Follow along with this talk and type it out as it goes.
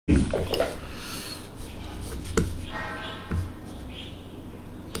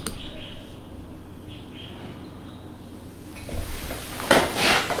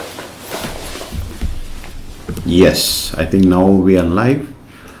Yes, I think now we are live.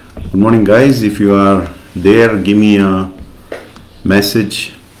 Good morning, guys. If you are there, give me a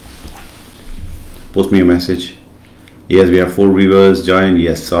message. Post me a message. Yes, we have 4 viewers joined.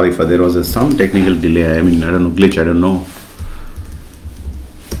 Yes, sorry for there was some technical delay. I mean, I don't know, glitch. I don't know.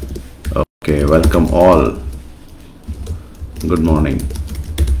 Okay, welcome all. Good morning,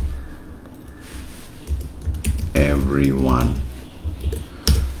 everyone.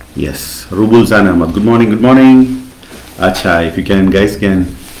 Yes, Rubul San Ahmad. Good morning, good morning. Acha, if you guys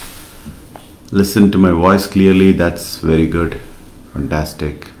can listen to my voice clearly, that's very good.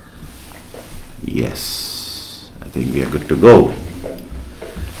 Fantastic. Yes, I think we are good to go.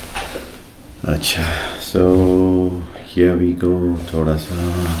 Acha, so here we go. थोड़ा सा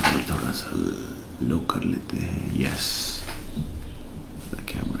low कर लेते हैं. Yes, the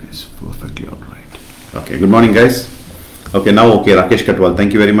camera is perfectly all right. Okay, good morning, guys. Okay, now okay, Rakesh Katwal,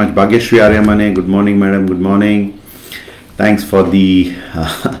 thank you very much. Bhagyashri Aryamane, good morning, madam, good morning. Thanks for the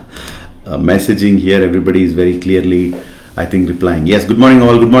messaging here. Everybody is very clearly, I think, replying. Yes, good morning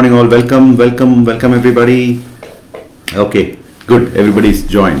all, welcome, everybody. Okay, good, everybody's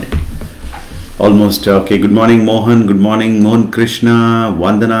joined. Almost, okay, good morning, Mohan Krishna,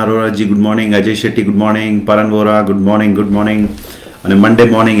 Vandana Arora ji, good morning, Ajay Shetty, good morning, Paran Vora, good morning. On a Monday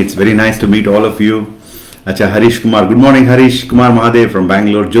morning, it's very nice to meet all of you. Acha, Harish Kumar, good morning, Harish Kumar Mahadev from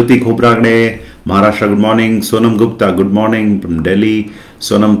Bangalore. Jyoti Khobragne, Maharashtra, good morning. Sonam Gupta, good morning from Delhi.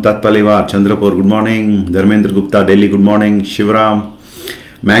 Sonam Tatpaleva, Chandrapur, good morning. Dharmendra Gupta, Delhi, good morning. Shivram,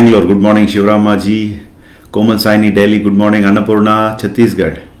 Mangalore, good morning. Shivram Maji. Komal Saini, Delhi, good morning. Annapurna,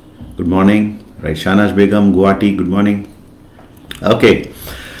 Chhattisgarh, good morning. Right, Shanash Begum, Guwahati, good morning. Okay.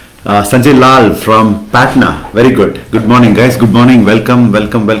 Sanjay Lal from Patna, very good. Good morning, guys. Good morning. Welcome.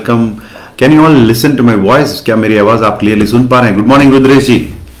 Can you all listen to my voice? क्या मेरी आवाज आप clearly सुन पा रहे हैं? Good morning, Rudresh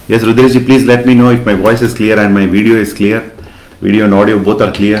ji. Yes, Rudresh ji, please let me know if my voice is clear and my video is clear. Video and audio both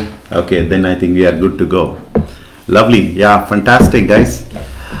are clear. Okay, then I think we are good to go. Lovely. Yeah, fantastic, guys.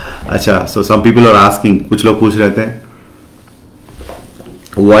 अच्छा, so some people are asking, कुछ लोग पूछ रहे थे,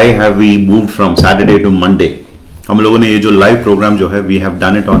 why have we moved from Saturday to Monday? हम लोगों ने ये जो लाइव प्रोग्राम जो है, we have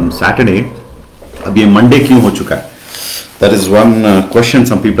done it on Saturday. अब ये Monday क्यों हो चुका है? That is one question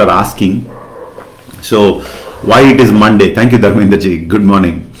some people are asking. So why it is Monday? Thank you, Dharmendra ji. Good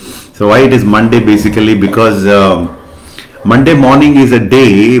morning. So why it is Monday? Basically because Monday morning is a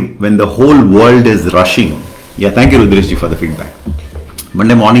day when the whole world is rushing. Yeah, thank you, Rudresh ji, for the feedback.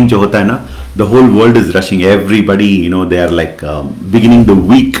 Monday morning जो होता है ना, the whole world is rushing. Everybody, you know, they are like beginning the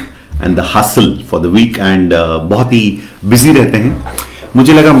week and the hustle for the week and बहुत ही busy रहते हैं.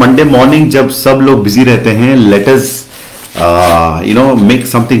 मुझे लगा Monday morning जब सब लोग busy रहते हैं, let us you know, make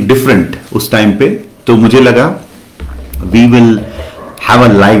something different उस time पे. तो मुझे लगा we will have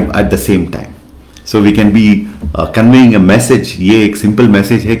a live at the same time, so we can be conveying a message. ये एक simple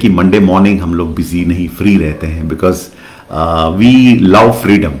message है कि Monday morning हम लोग busy नहीं, free रहते हैं, because we love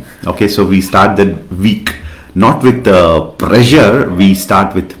freedom. Okay, so we start the week not with pressure, we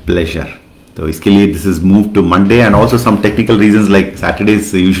start with pleasure. तो इसके लिए this is moved to Monday, and also some technical reasons like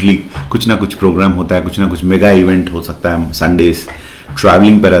Saturdays usually कुछ ना कुछ program होता है, कुछ ना कुछ mega event हो सकता है. Sundays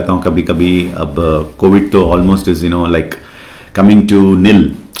traveling पे रहता हूँ कभी कभी. अब COVID तो almost is, you know, like coming to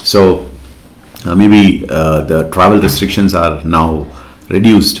nil, so maybe the travel restrictions are now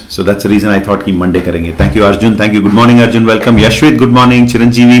reduced, so that's the reason I thought कि Monday करेंगे. Thank you Arjun, thank you. Good morning Arjun, welcome. Yashwit, good morning.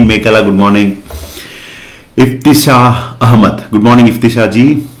 Chiranjeevi Mekala, good morning. Iftisha Ahmad, good morning Iftisha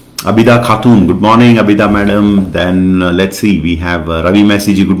ji. Abida Khatun, good morning Abida madam. Then let's see, we have Ravi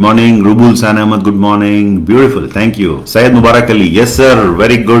Messi ji, good morning. Rubul San Ahmad, good morning. Beautiful, thank you. Syed Mubarak Ali, yes sir,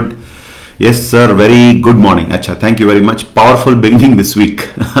 very good. Yes sir, very good morning. Acha, thank you very much. Powerful beginning this week.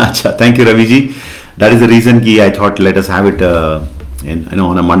 Acha, thank you Ravi ji. That is the reason ki I thought let us have it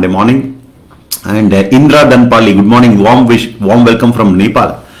on a Monday morning. And Indra Danpali, good morning. Warm welcome from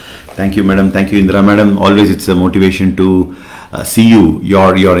Nepal. Thank you madam, thank you Indra madam. Always it's a motivation to see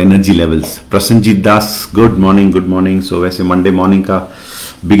your energy levels. Prasanjit Das, good morning. So वैसे Monday morning का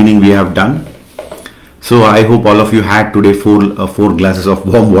beginning we have done. So I hope all of you had today four glasses of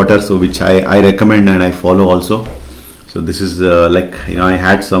warm water, so which I recommend and I follow also. So this is like, you know, I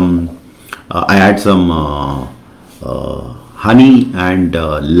had some honey and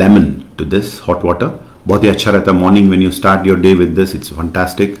lemon to this hot water. बहुत ही अच्छा रहता है morning when you start your day with this. It's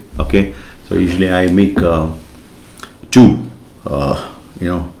fantastic. Okay, so usually I make 2 you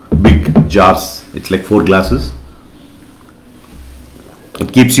know, big jars. It's like 4 glasses.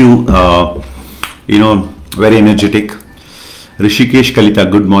 It keeps you you know, very energetic. Rishikesh Kalita,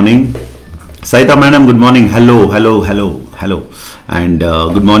 good morning. Saita madam, good morning. Hello. And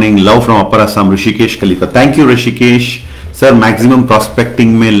good morning, love from Upper Assam, Rishikesh Kalika. Thank you, Rishikesh. Sir, maximum prospecting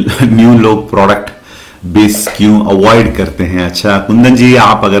में new लोग product base क्यों avoid करते हैं? अच्छा, कुंदन जी,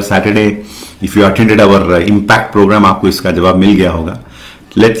 आप अगर Saturday if you attended our impact program, आपको इसका जवाब मिल गया होगा.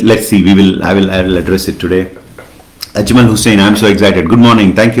 Let's see. I will address it today. Ajmal Hussain, I'm so excited. Good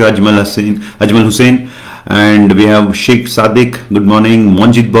morning. Thank you, Ajmal Hussain. And we have Sheikh Sadiq. Good morning.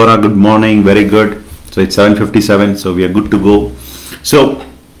 Monjit Bora. Good morning. Very good. So it's 7:57. So we are good to go. So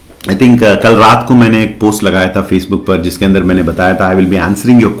I think कल रात को मैंने एक post लगाया था Facebook पर जिसके अंदर मैंने बताया था I will be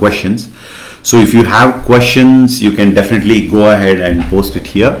answering your questions. So if you have questions, you can definitely go ahead and post it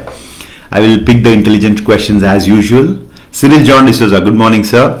here. I will pick the intelligent questions as usual. Cyril John D'Souza. Good morning,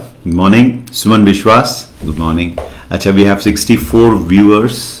 sir. Good morning. Suman Vishwas. Good morning. Acha, we have 64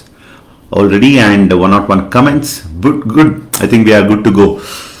 viewers already and 101 comments. Good. I think we are good to go.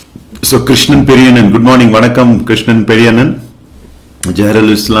 So Krishnan Periyanan, good morning. Vanakkam Krishnan Periyanan. Jaharul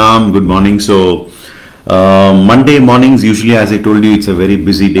Islam, good morning. So Monday mornings, usually as I told you, it's a very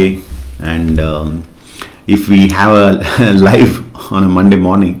busy day. And if we have a live on a Monday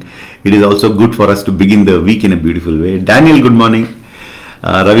morning, it is also good for us to begin the week in a beautiful way. Daniel, good morning.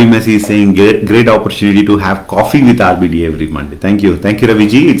 Ravi Messi is saying great opportunity to have coffee with RBD every Monday. Thank you. Thank you, Ravi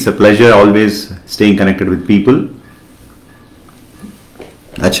ji. It's a pleasure always staying connected with people.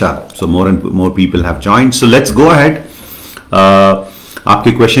 Acha, so more and more people have joined. So let's go ahead.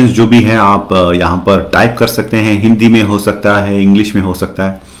 आपके questions जो भी हैं आप यहाँ पर type कर सकते हैं. हिंदी में हो सकता है, इंग्लिश में हो सकता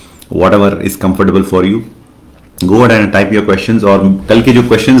है. Whatever is comfortable for you. Go ahead and type your questions. और कल के जो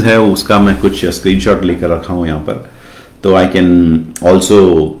questions है उसका मैं कुछ स्क्रीनशॉट लेकर रखा हूँ यहाँ पर. So I can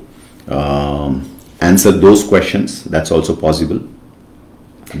also answer those questions. That's also possible.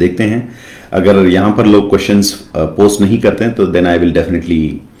 देखते हैं अगर यहाँ पर लोग questions post नहीं करते हैं तो then I will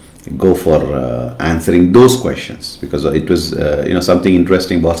definitely go for answering those questions because it was something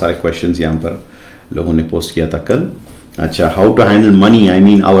interesting. बहुत सारे questions यहाँ पर लोगों ने post किया था कल. अच्छा, how to handle money? I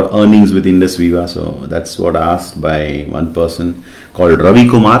mean our earnings with Indus Viva. So that's what asked by one person called Ravi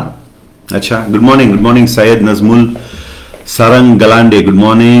Kumar. अच्छा, good morning Syed Nazmul Sarang Galande, good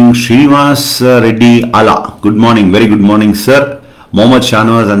morning. Srinivas Reddy Ala, good morning, very good morning, sir. Mohammad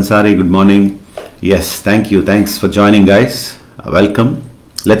Shanwaz Ansari, good morning. Yes, thank you, thanks for joining, guys. Welcome.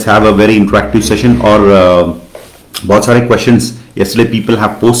 Let's have a very interactive session. और बहुत सारे questions yesterday people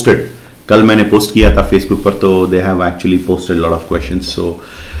have posted. कल मैंने post किया था Facebook पर तो they have actually posted a lot of questions. So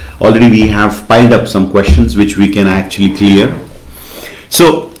already we have piled up some questions which we can actually clear.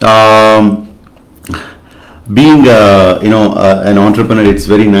 So being an entrepreneur, it's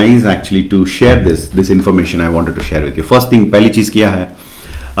very nice actually to share this information I wanted to share with you. First thing, पहली चीज क्या है,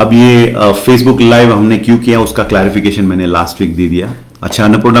 अब ये Facebook live हमने क्यों किया उसका clarification मैंने last week दे दिया. अच्छा,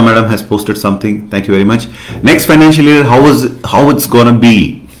 Annapurna madam has posted something. Thank you very much. Next financial year, how it's gonna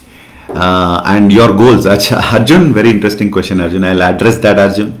be and your goals. अच्छा, Arjun, very interesting question, Arjun. I'll address that,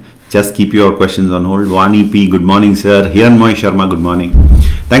 Arjun. Just keep your questions on hold. Vani P, good morning, sir. Hiranmoy Sharma, good morning.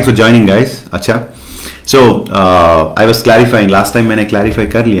 Thanks for joining, guys. अच्छा. So I was clarifying last time. मैंने clarify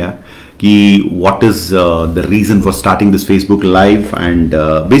कर लिया कि what is the reason for starting this Facebook live and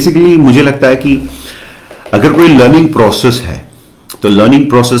basically मुझे लगता है कि अगर कोई learning process है तो learning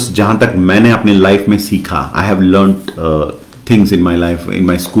process जहाँ तक मैंने अपने life में सीखा, I have learned things in my life, in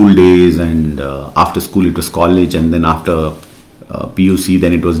my school days and after school it was college and then after PUC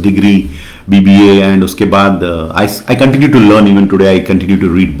then it was degree, BBA and उसके बाद I continue to learn even today. I continue to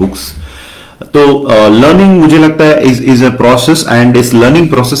read books. तो learning मुझे लगता है is a process and इस learning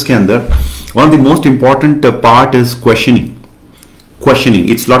process के अंदर one of the most important part is questioning.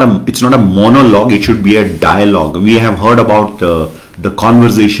 It's not a monologue, it should be a dialogue. We have heard about the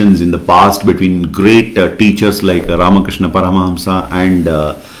conversations in the past between great teachers like Ramakrishna Paramahansa and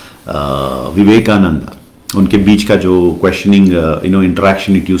Vivekananda. उनके बीच का जो questioning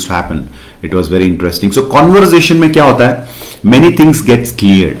interaction it used to happen, it was very interesting. So conversation में क्या होता है, many things gets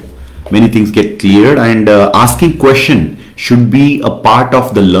cleared. Many things get cleared and asking question should be a part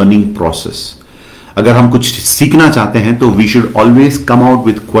of the learning process. अगर हम कुछ सीखना चाहते हैं तो we should always come out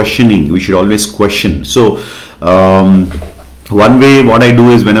with questioning. We should always question. So one way what I do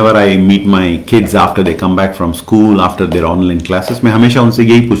is whenever I meet my kids after they come back from school after their online classes, मैं हमेशा उनसे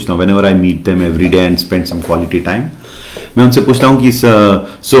यही पूछता हूँ. Whenever I meet them every day and spend some quality time, मैं उनसे पूछता हूँ कि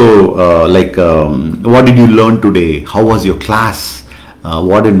what did you learn today? How was your class?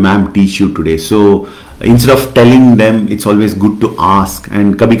 What did ma'am teach you today? So instead of telling them, it's always good to ask.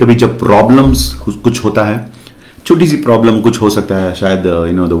 And कभी-कभी जब problems कुछ होता है, छोटी सी problem कुछ हो सकता है, शायद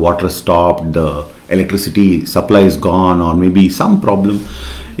the water stopped, the electricity supply is gone, or maybe some problem.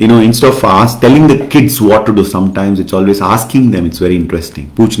 instead of telling the kids what to do, sometimes it's always asking them. It's very interesting.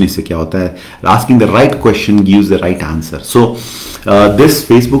 पूछने से क्या होता है? Asking the right question gives the right answer. So this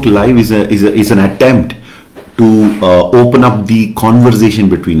Facebook Live is an attempt to open up the conversation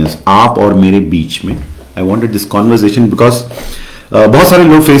between us, आप और मेरे बीच में. I wanted this conversation because बहुत सारे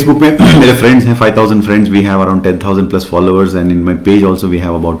लोग फेसबुक में मेरे फ्रेंड्स हैं, 5,000 friends, we have around 10,000 plus followers, and in my page also we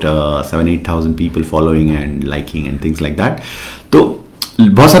have about 7,000-8,000 people following and liking and things like that. तो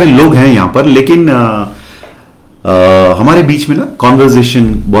बहुत सारे लोग हैं यहाँ पर, लेकिन हमारे बीच में ना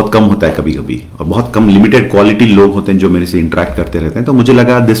कॉन्वर्जेशन बहुत कम होता है कभी कभी, और बहुत कम लिमिटेड क्वालिटी लोग होते हैं जो मेरे से इंटरेक्ट करते रहते हैं. तो मुझे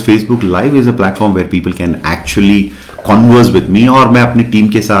लगा this Facebook live is a platform where people can actually converse with me, और मैं अपनी टीम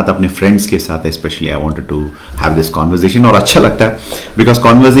के साथ, अपने फ्रेंड्स के साथ specially I wanted to have this conversation. और अच्छा लगता है because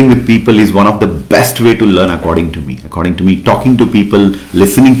conversing with people is one of the best way to learn according to me. Talking to people,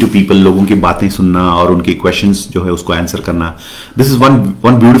 listening to people, लोगों की बातें सुनना और उनके क्वेश्चंस जो है उसको आंसर करना, this is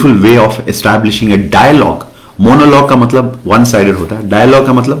one beautiful way of establishing a dialogue. Monologue का मतलब वन साइडेड होता है, डायलॉग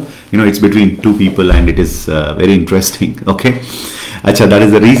का मतलब it's between two people and it is very interesting. Okay, अच्छा, that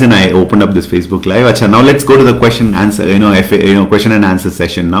is the reason I opened up this Facebook Live. Acha, now let's go to the question answer, question and answer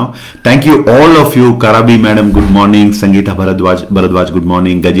session now. Thank you all of you. Karabi madam, good morning. Sangeeta Bharadwaj, good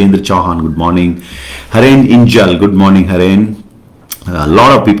morning. Gajendra Chauhan, good morning. Haren Injal, good morning, Haren. A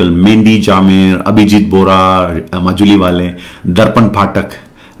lot of people, Mendi Jamir, Abhijit Bora, Majuli Wale, Darpan Phatak.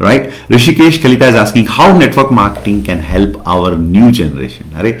 Right? Rishikesh Kalita is asking how network marketing can help our new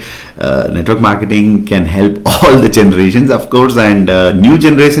generation. Network marketing can help all the generations, of course, and new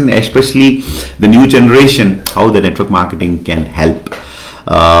generation, especially the new generation, how the network marketing can help.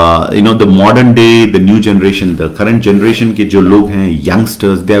 The modern day, the new generation, the current generation के जो लोग हैं,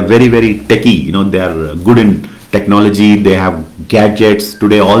 youngsters, they are very, very techy. They are good in technology, they have gadgets.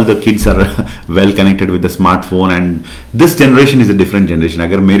 Today all the kids are well connected with the smartphone, and this generation is a different generation.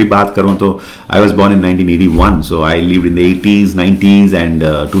 अगर मेरी बात करूँ तो I was born in 1981, so I lived in the 80s, 90s and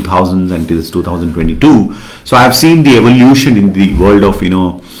 2000s until 2022. So I have seen the evolution in the world of,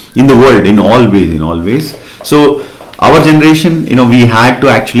 in the world, in all ways. So our generation, we had to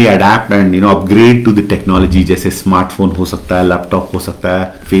actually adapt and upgrade to the technology. जैसे smartphone हो सकता है, laptop हो सकता है,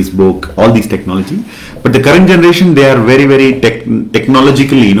 Facebook, all these technology. But the current generation, they are very, very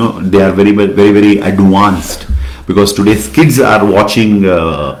technologically, they are very, very, very advanced, because today's kids are watching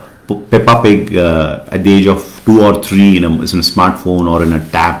Peppa Pig at the age of 2 or 3 in a smartphone or in a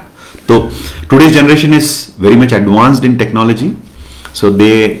tab. So today's generation is very much advanced in technology, so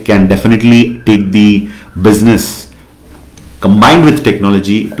they can definitely take the business combined with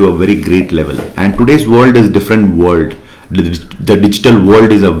technology to a very great level. And today's world is a different world. The digital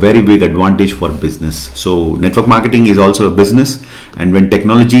world is a very big advantage for business. So network marketing is also a business, and when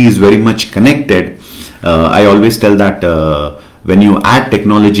technology is very much connected, I always tell that when you add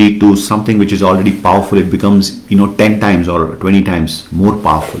technology to something which is already powerful, it becomes 10 times or 20 times more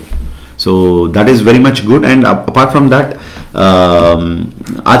powerful. So that is very much good. And apart from that,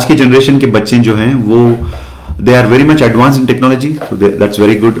 आज के generation के बच्चे जो हैं वो they are very much advanced in technology, so that's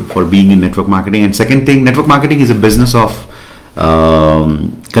very good for being in network marketing. And second thing, network marketing is a business of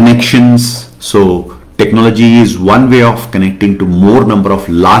connections. So technology is one way of connecting to large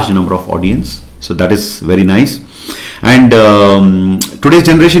number of audience. So that is very nice. And today's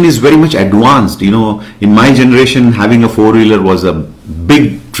generation is very much advanced. In my generation, having a 4-wheeler was a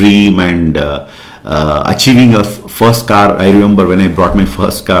big dream, and achieving a first car. I remember when I brought my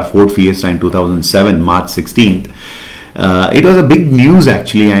first car, Ford Fiesta, in 2007, March 16th. It was a big news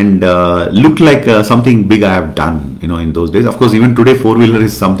actually, and looked like something big I have done, in those days. Of course, even today, 4-wheeler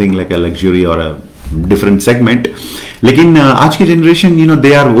is something like a luxury or a different segment. लेकिन आज की generation,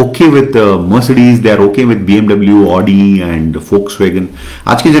 they are okay with Mercedes, they are okay with BMW, Audi and Volkswagen.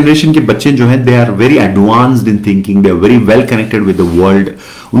 आज की generation के बच्चे जो हैं, they are very advanced in thinking, they are very well connected with the world.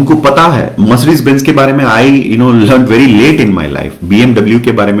 उनको पता है Mercedes Benz के बारे में. I learned very late in my life. BMW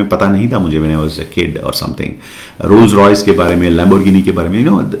के बारे में पता नहीं था मुझे when I was a kid or something. Rolls Royce के बारे में, Lamborghini के बारे में,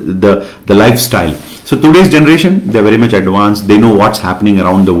 the lifestyle. So today's generation, they are very much advanced. They know what's happening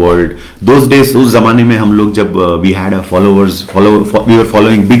around the world. Those days, उस जमाने में हम लोग जब we had a we were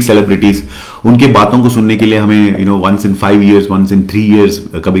following big celebrities. उनके बातों को सुनने के लिए हमें once in 5 years, once in 3 years,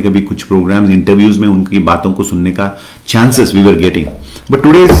 कभी-कभी कुछ programs, interviews में उनकी बातों को सुनने का chances we were getting. But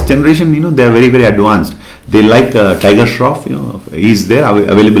today's generation, they are very, very advanced. They like Tiger Shroff, he's there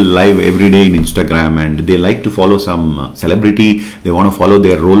available live every day in Instagram, and they like to follow some celebrity. They want to follow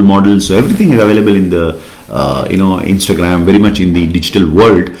their role models. So everything is available in the Instagram, very much in the digital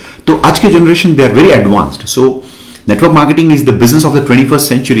world. So आज के generation, they are very advanced. So network marketing is the business of the 21st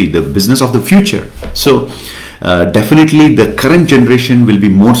century, the business of the future. So definitely the current generation will be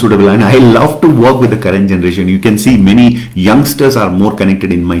more suitable, and I love to work with the current generation. You can see many youngsters are more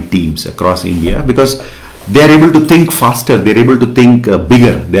connected in my teams across India because they are able to think faster, they're able to think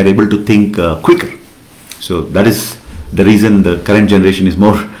bigger, they're able to think quicker. So that is the reason the current generation is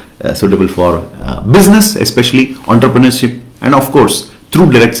more suitable for business, especially entrepreneurship, and of course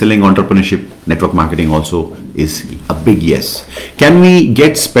through direct selling, entrepreneurship, network marketing also is a big yes. Can we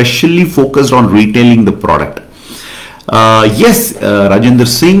get specially focused on retailing the product? Yes, Rajendra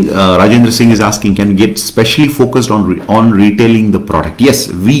Singh. Rajendra Singh is asking, can we get specially focused on retailing the product? Yes,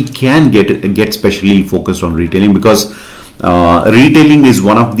 we can get specially focused on retailing because retailing is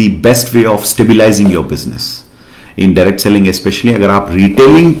one of the best way of stabilizing your business. In direct selling, especially, अगर आप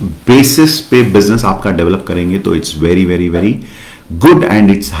retailing basis पे business आपका develop करेंगे, तो it's very, very, very good and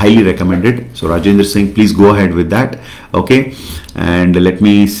it's highly recommended. So Rajendra Singh, please go ahead with that. Okay, and let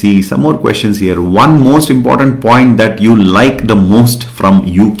me see some more questions here. One most important point that you like the most from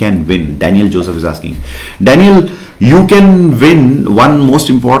You Can Win. Daniel Joseph is asking. Daniel, You Can Win, one most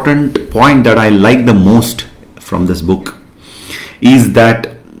important point that I like the most from this book is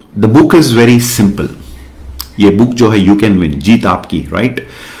that the book is very simple. ये book जो है You Can Win, जीत आपकी, right?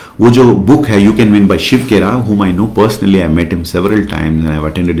 वो जो book है You Can Win by Shiv Kera, whom I know personally, I met him several times and I've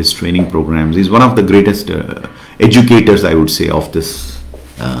attended his training programs. He's one of the greatest educators, I would say, of this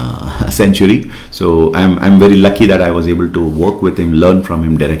century. So I'm very lucky that I was able to work with him, learn from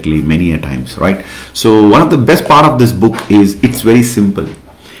him directly many a times, right? So one of the best part of this book is it's very simple.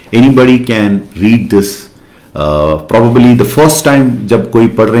 Anybody can read this. Probably the first time जब कोई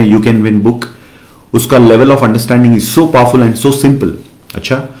पढ़ रहे हैं You Can Win book, उसका level of understanding is so powerful and so simple.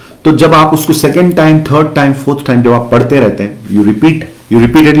 अच्छा, तो जब आप उसको second time, third time, fourth time जब आप पढ़ते रहते हैं, you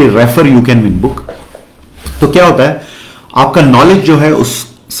repeatedly refer You Can Win book, तो क्या होता है, आपका नॉलेज जो है उस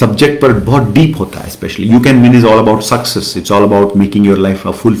सब्जेक्ट पर बहुत डीप होता है. Specially You Can Win is all about success, it's all about making your life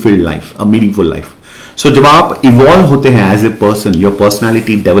a fulfilled life, a meaningful life. सो जब आप इवॉल्व होते हैं as a person, your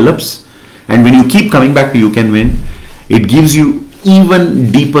personality develops, and when you keep coming back to You Can Win, it gives you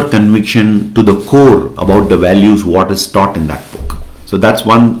even deeper conviction to the core about the values what is taught in that book. So that's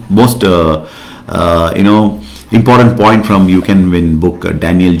one most important point from You Can Win book.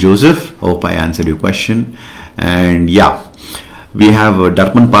 Daniel Joseph, hope I answered your question. And yeah, we have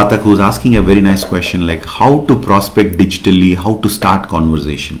Darpan Pathak who's asking a very nice question, like how to prospect digitally, how to start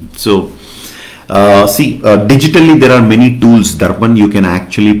conversation. So digitally there are many tools, Darpan. You can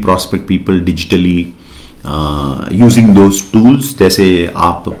actually prospect people digitally using those tools. जैसे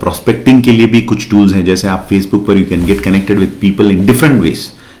आप prospecting के लिए भी कुछ tools हैं, जैसे आप Facebook पर you can get connected with people in different ways.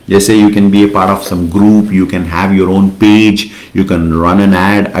 जैसे you can be a part of some group, you can have your own page, you can run an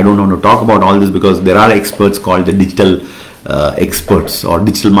ad. I don't want to talk about all this because there are experts called the digital experts or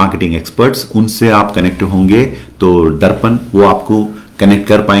digital marketing experts. उनसे आप connect होंगे तो दर्पण वो आपको connect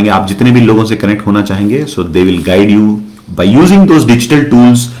कर पाएंगे. आप जितने भी लोगों से connect होना चाहेंगे, so they will guide you by using those digital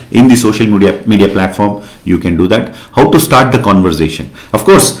tools in the social media platform. You can do that. How to start the conversation? Of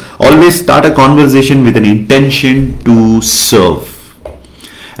course, always start a conversation with an intention to serve.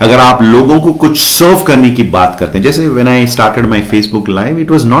 अगर आप लोगों को कुछ सर्व करने की बात करते हैं, जैसे when I started my Facebook live,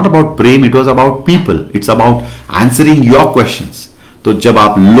 it was not about Prem, it was about people. It's about answering your questions. तो जब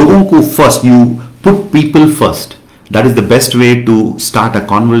आप लोगों को first, you put people first. That is the best way to start a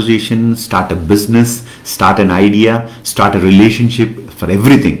conversation, start a business, start an idea, start a relationship, for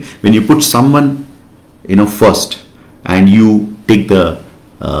everything. When you put someone, first, and you take the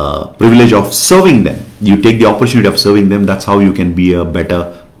privilege of serving them, you take the opportunity of serving them, that's how you can be a better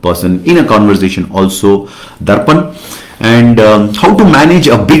person in a conversation also, Darpan. And how to manage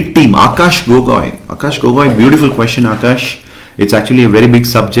a big team? Akash Gogoi, beautiful question, Akash. It's actually a very big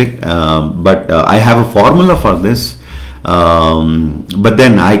subject, but I have a formula for this. But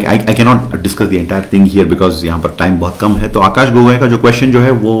then I cannot discuss the entire thing here because यहाँ पर time बहुत कम है. तो आकाश गोगोई का जो question जो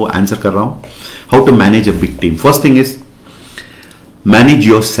है वो answer कर रहा हूँ. How to manage a big team? First thing is manage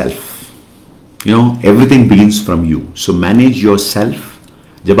yourself. Everything begins from you. So manage yourself.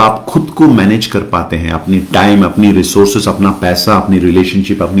 जब आप खुद को मैनेज कर पाते हैं, अपनी टाइम, अपनी रिसोर्सेस, अपना पैसा, अपनी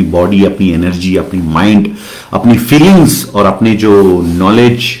रिलेशनशिप, अपनी बॉडी, अपनी एनर्जी, अपनी माइंड, अपनी फीलिंग्स और अपने जो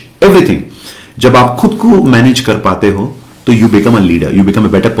नॉलेज, एवरीथिंग, जब आप खुद को मैनेज कर पाते हो तो you become a leader, you become a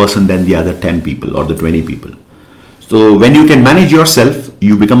better person then the other 10 people और the 20 people. So when you can manage yourself,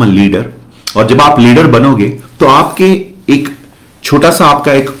 you become a leader. और जब आप लीडर बनोगे तो आपके एक छोटा सा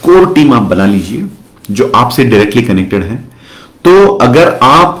आपका एक कोर टीम आप बना लीजिए जो आपसे डायरेक्टली कनेक्टेड है. तो अगर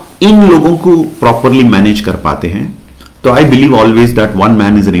आप इन लोगों को प्रॉपरली मैनेज कर पाते हैं तो I believe always that one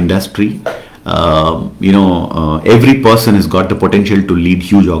man is an industry. Every person has got the potential to lead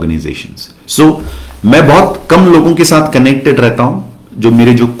huge organizations. So मैं बहुत कम लोगों के साथ कनेक्टेड रहता हूं, जो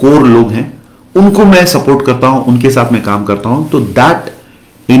मेरे जो कोर लोग हैं उनको मैं सपोर्ट करता हूं, उनके साथ मैं काम करता हूं, तो दैट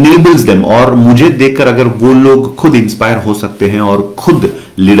इनेबल्स देम, और मुझे देखकर अगर वो लोग खुद इंस्पायर हो सकते हैं और खुद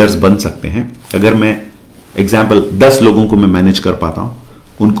लीडर्स बन सकते हैं। अगर मैं एग्जाम्पल 10 लोगों को मैं मैनेज कर पाता हूं,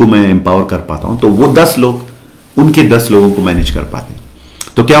 उनको मैं एम्पावर कर पाता हूं, तो वो 10 लोग उनके 10 लोगों को मैनेज कर पाते हैं।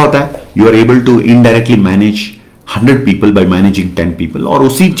 तो क्या होता है, you are able to indirectly manage 100 people bye managing 10 people, और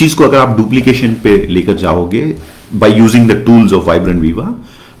उसी चीज को अगर आप डुप्लीकेशन पे लेकर जाओगे by using the tools of vibrant Viva,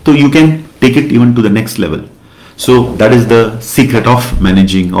 तो you can take it even to the next level. So that is the secret of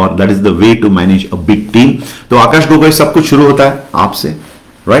managing, or that is the way to manage a big team. तो आकाश गोगोई, सब कुछ शुरू होता है आपसे,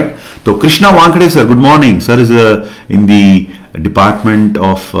 right? तो Krishna वांकड़े sir, good morning sir, is in the department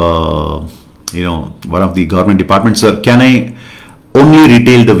of one of the government department. Sir, can I only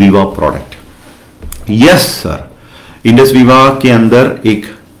retail the Viva product? Yes sir, Indus Viva के अंदर एक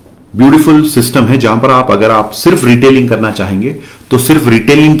ब्यूटीफुल सिस्टम है जहां पर अगर आप सिर्फ रिटेलिंग करना चाहेंगे तो सिर्फ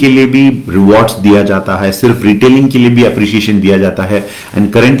रिटेलिंग के लिए भी रिवॉर्ड्स दिया जाता है, सिर्फ रिटेलिंग के लिए भी अप्रिशिएशन दिया जाता है।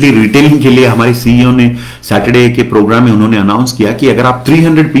 एंड करेंटली रिटेलिंग के लिए हमारे सीईओ ने सैटरडे के प्रोग्राम में उन्होंने अनाउंस किया कि अगर आप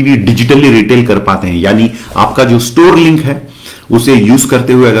 300 पीवी डिजिटली रिटेल कर पाते हैं, यानी आपका जो स्टोर लिंक है उसे यूज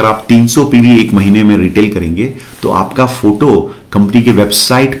करते हुए अगर आप 300 पीवी एक महीने में रिटेल करेंगे, तो आपका फोटो कंपनी के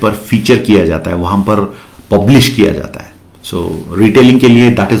वेबसाइट पर फीचर किया जाता है, वहां पर पब्लिश किया जाता है। सो रिटेलिंग के लिए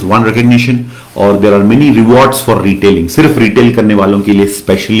दैट इज वन रिकग्निशन, और there are many rewards for retailing. सिर्फ रिटेल करने वालों के लिए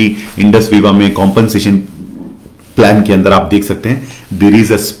स्पेशली इंडस वीवा में कॉम्पनसेशन प्लान के अंदर आप देख सकते हैं, there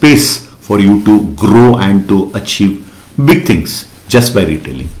is a space for you to grow and to achieve big things just by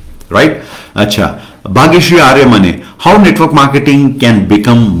retailing, right? अच्छा, Bhagyashree आर्यमने, how network marketing can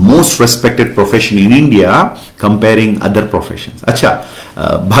become most respected profession in India comparing other professions? अच्छा,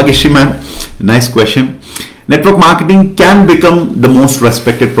 Bhagyashree ma'am, nice question. Network marketing can become the most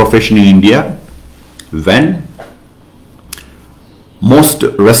respected profession in India when most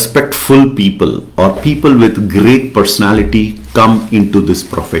respectful people or people with great personality come into this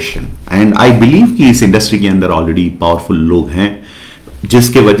profession. And I believe कि इस industry के अंदर already powerful लोग हैं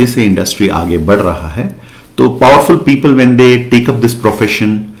जिसके वजह से industry आगे बढ़ रहा है। तो powerful people when they take up this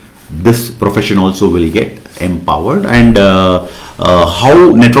profession also will get empowered. And how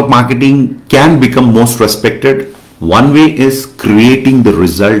network marketing can become most respected, one way is creating the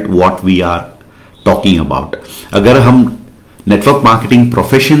result what we are talking about. अगर हम network marketing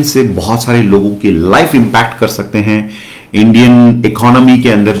profession से बहुत सारे लोगों की life impact कर सकते हैं, इंडियन इकोनॉमी के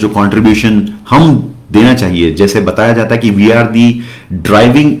अंदर जो कंट्रीब्यूशन हम देना चाहिए, जैसे बताया जाता है कि we are the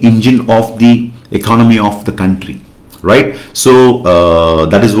driving engine of the economy of the country, right? So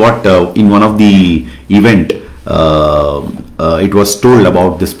that is what in one of the event it was told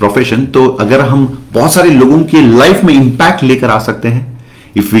about this profession. तो अगर हम बहुत सारे लोगों की लाइफ में इंपैक्ट लेकर आ सकते हैं,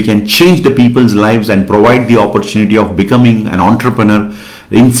 if we can change the people's lives and provide the opportunity of becoming an entrepreneur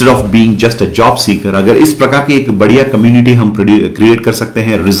instead of being just a job seeker, अगर इस प्रकार की एक बढ़िया कम्युनिटी हम क्रिएट कर सकते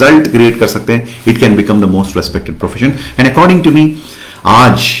हैं, रिजल्ट क्रिएट कर सकते हैं, it can become the most respected profession. And according to me,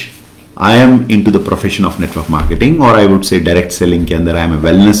 आज I am into the profession of network marketing, or I would say direct selling के अंदर I am a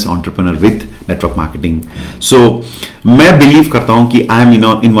wellness entrepreneur with network marketing. So मैं believe करता हूँ कि I am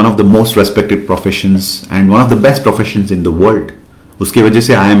in one of the most respected professions and one of the best professions in the world. उसके वजह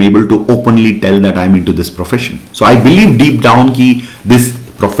से I am able to openly tell that I am into this profession. So I believe deep down कि this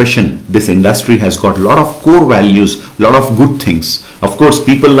profession, this industry has got a lot of core values, lot of good things. Of course,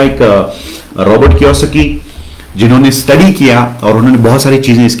 people like Robert Kiyosaki, जिन्होंने study किया और उन्होंने बहुत सारी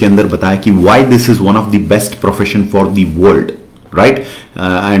चीजें इसके अंदर बताया कि why this is one of the best profession for the world, right?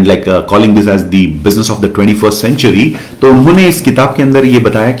 And like calling this as the business of the 21st century. तो उन्होंने इस किताब के अंदर ये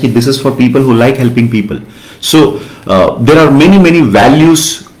बताया कि this is for people who like helping people. So there are many values,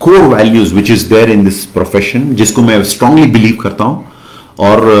 core values which is there in this profession, जिसको मैं स्ट्रांगली बिलीव करता हूं।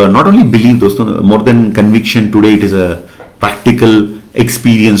 और नॉट ओनली बिलीव दोस्तों, more than conviction, today it is a practical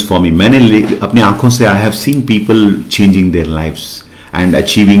experience for me. मैंने अपनी आंखों से I have seen people changing their lives and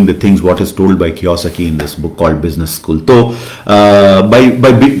achieving the things what is told by Kiyosaki in this book called Business School. So by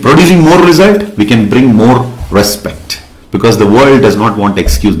producing more result, we can bring more respect, because the world does not want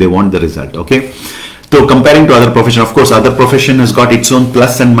excuse, they want the result. Okay, so comparing to other profession, of course other profession has got its own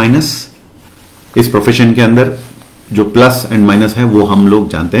plus and minus. इस profession के अंदर जो plus and minus है वो हम लोग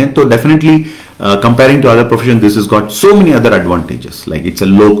जानते हैं। तो definitely comparing to other professions, this has got so many other advantages. Like it's a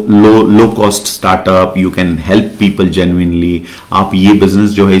low cost startup. You can help people genuinely. आप ये business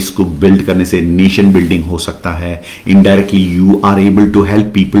जो है इसको build करने से nation building हो सकता है. Indirectly, you are able to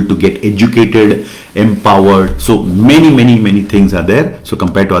help people to get educated, empowered. So many things are there. So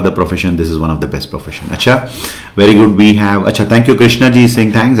compared to other professions, this is one of the best profession. अच्छा, very good. We have अच्छा. Thank you, Krishna ji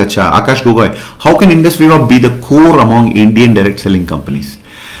saying thanks. अच्छा, Akash Gogoi. How can Indus Viva be the core among Indian direct selling companies?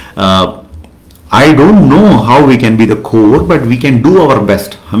 I don't know how we can be the core, but we can do our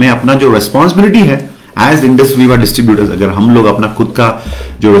best. हमें अपना जो responsibility है as Indus Viva distributors, अगर हम लोग अपना खुद का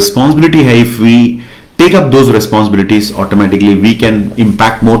जो responsibility है, if we take up those responsibilities, automatically we can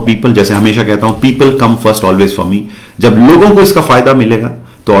impact more people. जैसे हमेशा कहता हूँ, people come first always for me. जब लोगों को इसका फायदा मिलेगा,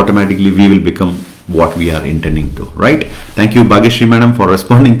 तो automatically we will become what we are intending to, right? Thank you, Bhageshri madam, for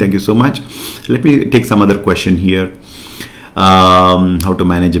responding. Thank you so much. Let me take some other question here. How to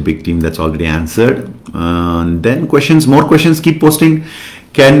manage a big team, that's already answered. Then more questions, keep posting.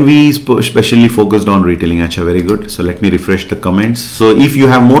 Can we especially focused on retailing? Acha, very good. So let me refresh the comments. So if you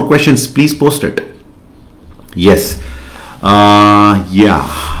have more questions, please post it. Yes. Yeah,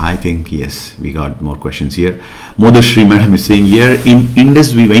 I think yes, we got more questions here. Modashri madam is saying here, in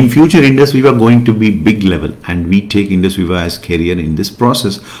Indus Viva, in future Indus Viva going to be big level, and we take Indus Viva as career in this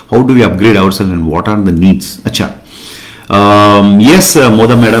process. How do we upgrade ourselves and what are the needs? Acha. Yes,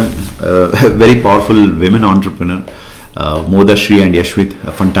 Moda madam, very powerful women entrepreneur. Moda Shri and Yashwit,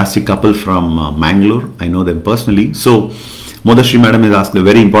 a fantastic couple from Mangalore. I know them personally. So, Moda Shri madam has asked a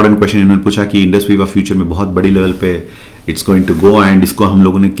very important question. इन्होंने पूछा कि Indus Viva future में बहुत बड़ी level पे it's going to go, and इसको हम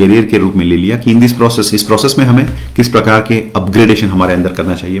लोगों ने career के रूप में ले लिया कि in this process, इस process में हमें किस प्रकार के upgradation हमारे अंदर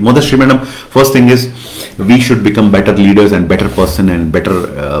करना चाहिए. Moda Shri madam, first thing is we should become better leaders and better person and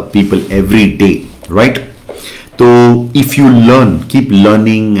better people every day, right? तो if you learn, keep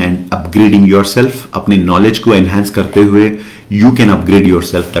learning and upgrading yourself, अपने knowledge को enhance करते हुए, you can upgrade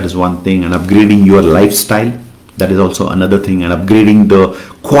yourself. That is one thing. And upgrading your lifestyle, that is also another thing. And upgrading the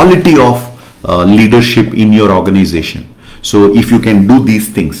quality of leadership in your organization. So if you can do these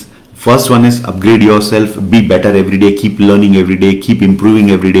things, first one is upgrade yourself, be better every day, keep learning every day, keep improving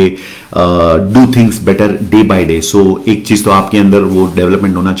every day, do things better day by day. So एक चीज तो आपके अंदर वो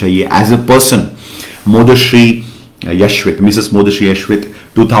development होना चाहिए as a person. Modashri यशवित, Mrs मोदश्री यशवित,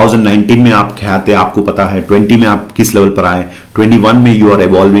 2019 में आप क्या थे आपको पता है, 20 में आप किस लेवल पर आए, 21 में you are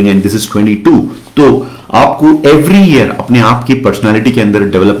evolving and this is 22. तो आपको एवरी ईयर अपने आप की पर्सनालिटी के अंदर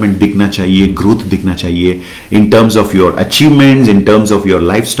डेवलपमेंट दिखना चाहिए, ग्रोथ दिखना चाहिए in terms of your achievements, in terms of your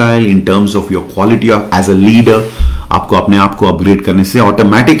lifestyle, in terms of your quality of as a leader. आपको अपने आप को अपग्रेड करने से,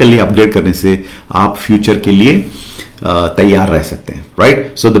 ऑटोमेटिकली अपग्रेड करने से आप फ्यूचर के लिए तैयार रह सकते हैं,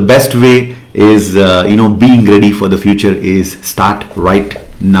 right? So the best way is being ready for the future is start right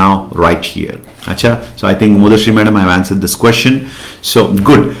now, right here. Acha, so I think Modashri madam, I have answered this question. So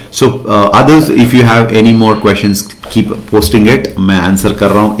good. So others, if you have any more questions, keep posting it. मैं answer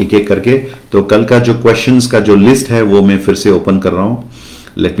कर रहा हूँ एक एक करके. तो कल का जो questions का जो list है वो मैं फिर से open कर रहा हूँ.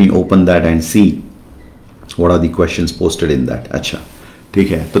 Let me open that and see what are the questions posted in that. अच्छा,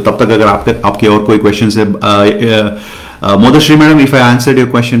 ठीक है. तो तब तक अगर आपके और कोई questions है, Modashri madam, if I answered your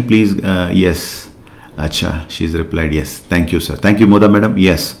question, please, yes. अच्छा, she's replied yes. Thank you, sir. Thank you, Moda madam.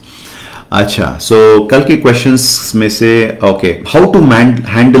 Yes. अच्छा, so कल के questions में से, okay, how to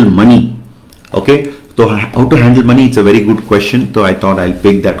handle money? Okay, तो how to handle money? It's a very good question. तो I thought I'll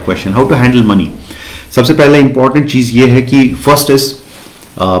pick that question. How to handle money? सबसे पहले important चीज ये है कि first is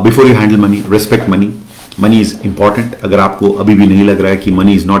before you handle money, respect money. Money is important. अगर आपको अभी भी नहीं लग रहा है कि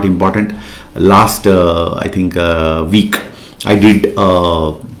money is not important, last I think week I did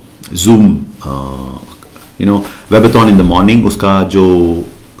Zoom webathon in the morning. उसका जो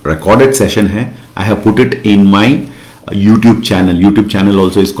recorded session है, I have put it in my YouTube channel. YouTube channel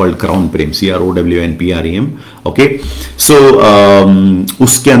also is called Crown Prem, CROWNPREM. Okay, so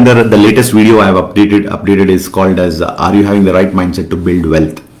उसके अंदर the latest video I have updated is called as Are you having the right mindset to build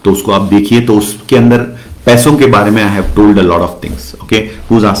wealth? तो उसको आप देखिए. तो उसके अंदर पैसों के बारे में I have told a lot of things. Okay,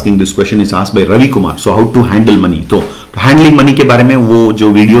 who's asking this question is asked by Ravi Kumar. So how to handle money? तो handling money के बारे में वो जो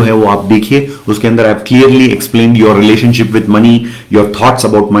वीडियो है वो आप देखिए. उसके अंदर I have clearly explained your relationship with money, your thoughts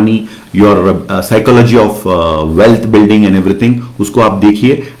about money, your psychology of wealth building and everything. उसको आप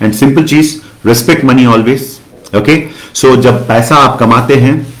देखिए. And simple चीज, respect money always. Okay, so जब पैसा आप कमाते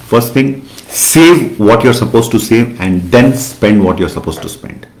हैं, first thing, save what you're supposed to save and then spend what you're supposed to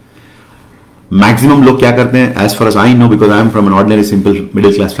spend. Maximum लोग क्या करते हैं, as far as I know, because I am from an ordinary simple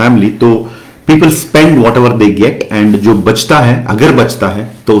middle class family, तो people spend what ever they get, and जो बचता है, अगर बचता है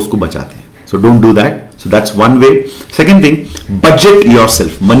तो उसको बचाते हैं. So don't do that. So that's one way. Second thing, budget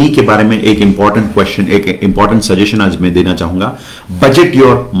yourself. Money के बारे में एक इंपॉर्टेंट क्वेश्चन, एक इंपॉर्टेंट सजेशन आज मैं देना चाहूंगा. Budget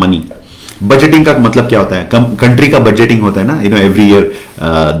your money. बजटिंग का मतलब क्या होता है? कंट्री का बजटिंग होता है ना, every year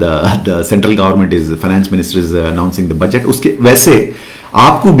the central government is, finance minister is announcing the budget. उसके वैसे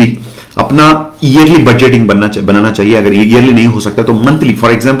आपको भी अपना ईयरली बजटिंग बनाना चाहिए. अगर ईयरली नहीं हो सकता तो मंथली.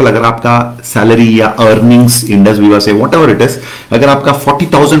 फॉर एग्जांपल, अगर आपका सैलरी या अर्निंग्स इंडस विवा से वॉट एवर इट इज, अगर आपका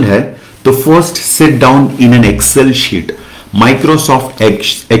 40,000 है तो first sit down in an Excel sheet, Microsoft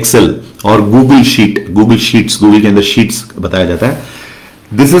Excel और गूगल शीट्स, गूगल के अंदर शीट्स बताया जाता है.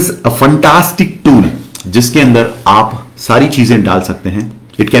 This is a fantastic tool जिसके अंदर आप सारी चीजें डाल सकते हैं.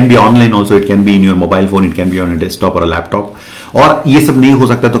 It can be online also, it can be in your mobile phone, it can be on a desktop और अ लैपटॉप. और ये सब नहीं हो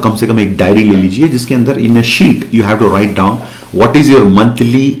सकता तो कम से कम एक डायरी ले लीजिए जिसके अंदर इन a sheet you have to write down what is your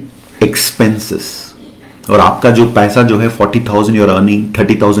monthly expenses. और आपका जो पैसा जो है 40,000 यूर अर्निंग,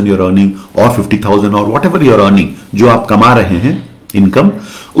 30,000 यूर अर्निंग और 50,000 और वॉट एवर यूर अर्निंग, जो आप कमा रहे हैं इनकम,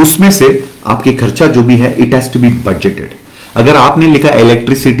 उसमें से आपके खर्चा जो भी है it has to be budgeted. अगर आपने लिखा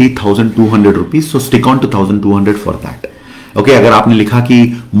electricity 1,200 rupees, so stick on to 1,200 for that. Okay, अगर आपने लिखा कि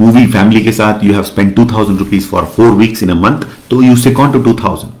मूवी फैमिली के साथ you have spend 2,000 rupees for 4 weeks in a month, तो यू स्टिक ऑन टू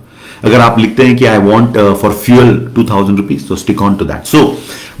 2,000. अगर आप लिखते हैं कि I want for fuel 2,000 rupees, तो stick on to that. So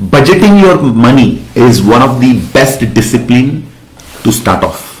budgeting your money is one of the best discipline to start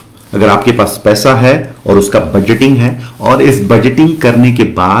of. अगर आपके पास पैसा है और उसका बजटिंग है, और इस बजटिंग करने के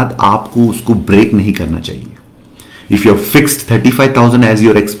बाद आपको उसको ब्रेक नहीं करना चाहिए. If you have fixed 35,000 as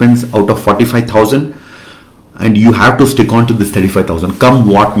your expense out of 45,000 and you have to stick on to this 35,000, come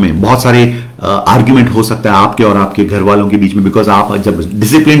what में. बहुत सारे आर्ग्यूमेंट हो सकता है आपके और आपके घर वालों के बीच में, बिकॉज आप जब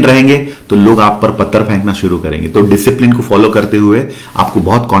डिसिप्लिन रहेंगे तो लोग आप पर पत्थर फेंकना शुरू करेंगे. तो डिसिप्लिन को फॉलो करते हुए आपको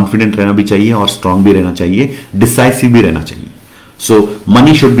बहुत कॉन्फिडेंट रहना भी चाहिए और स्ट्रांग भी रहना चाहिए, डिसाइसिव भी रहना चाहिए. सो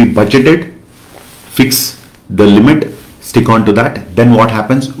money should be budgeted, fix the limit, stick on to that. Then what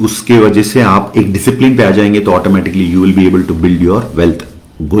happens, उसके वजह से आप एक डिसिप्लिन पे आ जाएंगे तो automatically you will be able to build your wealth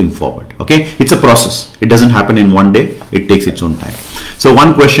going forward. Okay, it's a process, it doesn't happen in one day, it takes its own time. So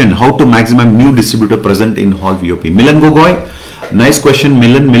one question, how to maximum new distributor present in hall VOP. Milan Gogoi, nice question.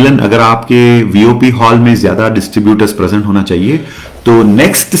 मिलन, अगर आपके VOP hall में ज्यादा distributors present होना चाहिए तो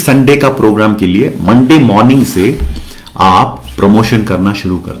next Sunday का programme के लिए मंडे मॉर्निंग से आप प्रमोशन करना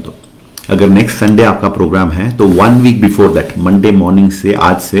शुरू कर दो. अगर नेक्स्ट संडे आपका प्रोग्राम है तो 1 week before that, Monday morning से,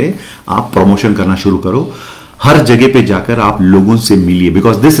 आज से आप प्रमोशन करना शुरू करो. हर जगह पे जाकर आप लोगों से मिलिए,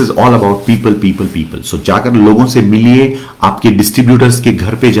 because this is all about people people people. सो जाकर लोगों से मिलिए, आपके डिस्ट्रीब्यूटर्स के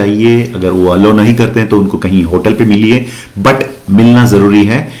घर पे जाइए. अगर वो अलो नहीं करते हैं तो उनको कहीं होटल पे मिलिए, बट मिलना जरूरी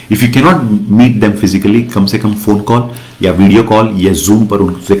है. If you can not meet them physically, कम से कम फोन कॉल या वीडियो कॉल या जूम पर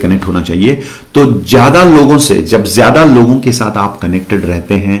उनसे कनेक्ट होना चाहिए. तो ज्यादा लोगों से, जब ज्यादा लोगों के साथ आप कनेक्टेड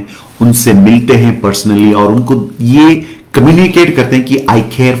रहते हैं, उनसे मिलते हैं पर्सनली और उनको ये कम्युनिकेट करते हैं कि आई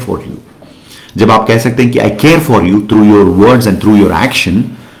केयर फॉर यू. जब आप कह सकते हैं कि आई care for you through your words and through your action,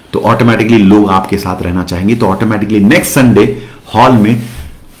 तो ऑटोमेटिकली लोग आपके साथ रहना चाहेंगे. तो ऑटोमेटिकली नेक्स्ट संडे हॉल में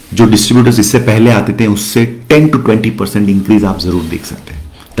जो डिस्ट्रीब्यूटर्स इससे पहले आते थे उससे 10 to 20% इंक्रीज आप जरूर देख सकते हैं.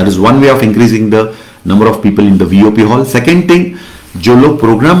 That is one way of increasing the number of people in the वीओपी hall. Second thing, जो लोग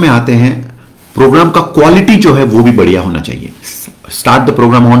प्रोग्राम में आते हैं, प्रोग्राम का क्वालिटी जो है वो भी बढ़िया होना चाहिए. Start the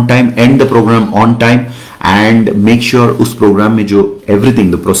programme on time, and the programme on time, and make sure उस प्रोग्राम में जो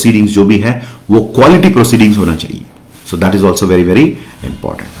एवरीथिंग, द प्रोसीडिंग्स जो भी है वो क्वालिटी प्रोसीडिंग्स होना चाहिए. So that is also very very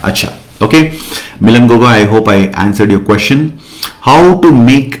important. अच्छा, okay Milan Gogoi, I hope I answered your question. How to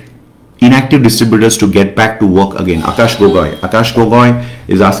make inactive distributors to get back to work again? Akash Gogoy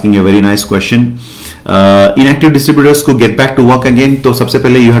is asking a very nice question. Inactive distributors को get back to work again, तो सबसे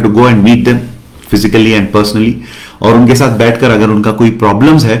पहले you have to go and meet them physically and personally, और उनके साथ बैठकर अगर उनका कोई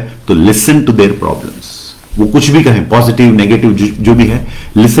प्रॉब्लम्स है तो listen to their problems. वो कुछ भी कहें, पॉजिटिव नेगेटिव जो भी है,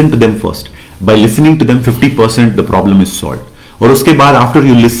 listen to them first. By listening to them 50% the problem is solved. और उसके बाद after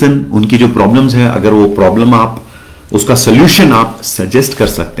you listen, उनकी जो प्रॉब्लम्स है, अगर वो प्रॉब्लम आप, उसका सोल्यूशन आप सजेस्ट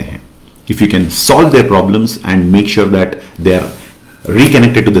कर सकते हैं. If you can solve their problems and make sure that they are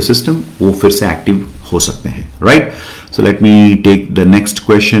reconnected to the system, वो फिर से active हो सकते हैं, right? So let me take the next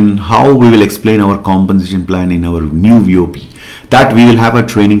question. How we will explain our compensation plan in our new VOP? That we will have a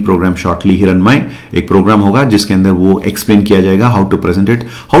training program shortly here on my. एक program होगा जिसके अंदर वो explain किया जाएगा how to present it,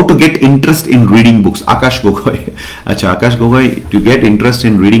 how to get interest in reading books. आकाश गोगोय, अच्छा आकाश Gogoi, to get interest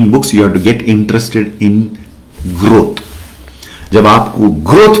in reading books, you have to get interested in growth. जब आपको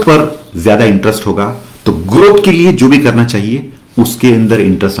ग्रोथ पर ज्यादा इंटरेस्ट होगा तो ग्रोथ के लिए जो भी करना चाहिए उसके अंदर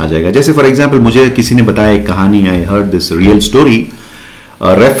इंटरेस्ट आ जाएगा. जैसे फॉर एग्जांपल मुझे किसी ने बताया एक कहानी, I heard this real story.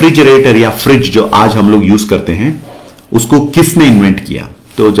 Refrigerator या फ्रिज जो आज हम लोग यूज करते हैं उसको किसने इन्वेंट किया?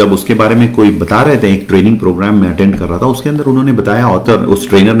 तो तो जब उसके बारे में कोई बता रहे थे, एक ट्रेनिंग प्रोग्राम में अटेंड कर रहा था, उसके अंदर उन्होंने बताया, ऑथर उस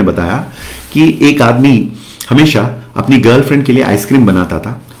ट्रेनर ने बताया कि एक आदमी हमेशा अपनी गर्लफ्रेंड के लिए आइसक्रीम बनाता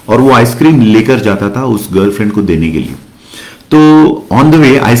था और वो आइसक्रीम लेकर जाता था उस गर्लफ्रेंड को देने के लिए। तो ऑन द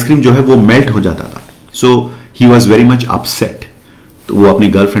वे आइसक्रीम जो है वो मेल्ट हो जाता था, सो he was very much upset. तो वो अपनी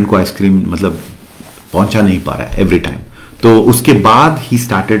गर्लफ्रेंड को आइसक्रीम मतलब पहुंचा नहीं पा रहा है एवरी टाइम। तो उसके बाद he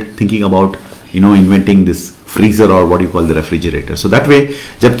started thinking about inventing this freezer और what you call the refrigerator. So that way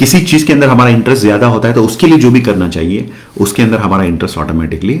जब किसी चीज के अंदर हमारा इंटरेस्ट ज्यादा होता है तो उसके लिए जो भी करना चाहिए उसके अंदर हमारा इंटरेस्ट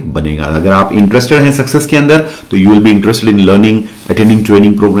ऑटोमेटिकली बनेगा। अगर आप इंटरेस्टेड हैं सक्सेस के अंदर तो you will be interested in learning, attending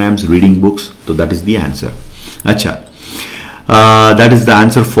training programmes, reading books. तो दैट इज द आंसर। अच्छा, that is the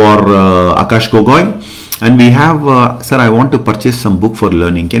answer for Akash Gogoi. And we have, sir, I want to purchase some book for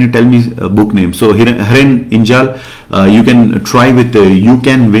learning. Can you tell me a book name? So Hiren Injal, you can try with You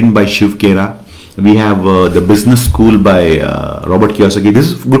Can Win by Shiv Kera. We have The Business School by Robert Kiyosaki.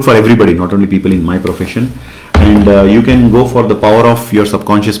 This is good for everybody, not only people in my profession. And you can go for The Power of Your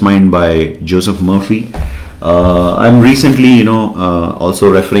Subconscious Mind by Joseph Murphy. I'm recently,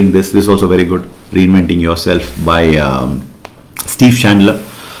 also referring this. This is also very good. Reinventing Yourself by Steve Chandler.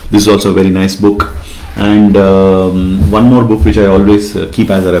 This is also a very nice book. And one more book which I always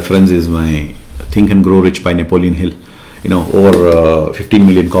keep as a reference is my Think and Grow Rich by Napoleon Hill. Over 15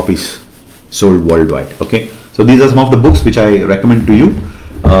 million copies sold worldwide. Okay, so these are some of the books which I recommend to you.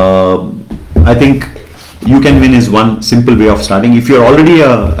 I think You Can Win is one simple way of starting. If you're already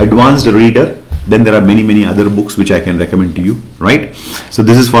an advanced reader, then there are many other books which I can recommend to you, right? So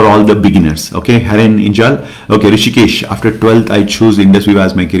this is for all the beginners. Okay, Haren Injal. Okay, Rishikesh, after 12th I choose industry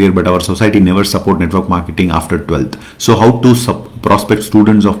as my career, but our society never support network marketing after 12th. So how to prospect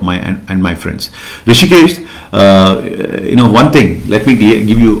students of my and my friends? Rishikesh, one thing, let me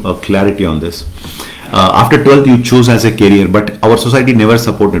give you a clarity on this. After 12th you choose as a career, but our society never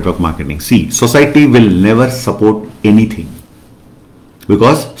support network marketing. See, society will never support anything,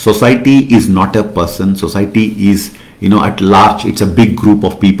 because society is not a person. Society is at large, it's a big group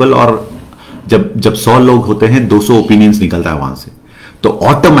of people. और जब 100 लोग होते हैं 200 opinions निकलता है वहां से। तो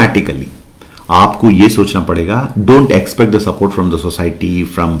ऑटोमेटिकली आपको ये सोचना पड़ेगा, don't expect the support from the society,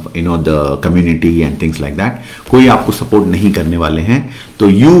 from the community and things like that. कोई आपको सपोर्ट नहीं करने वाले हैं। तो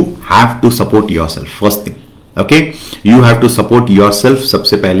you have to support yourself, first thing. Okay, you have to support yourself,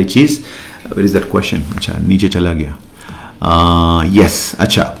 सबसे पहली चीज। Where is that question? अच्छा, नीचे चला गया। Yes,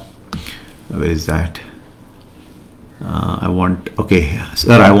 acha. Where is that? Okay,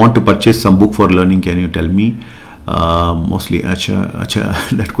 sir, I want to purchase some book for learning. Can you tell me? Mostly, acha.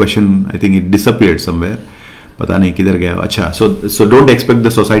 That question, I think it disappeared somewhere. पता नहीं किधर गया। अच्छा, so don't expect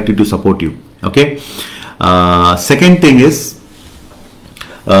the society to support you. Okay. Second thing is,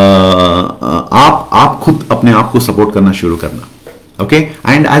 आप खुद अपने आप को सपोर्ट करना शुरू करना। Okay,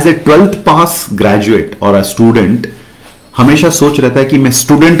 and as a 12th pass graduate or a student, हमेशा सोच रहता है कि मैं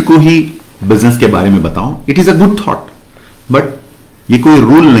स्टूडेंट को ही बिजनेस के बारे में बताऊं। It is a good thought, but ये कोई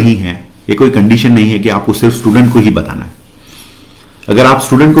रूल नहीं है, ये कोई कंडीशन नहीं है कि आपको सिर्फ स्टूडेंट को ही बताना है। अगर आप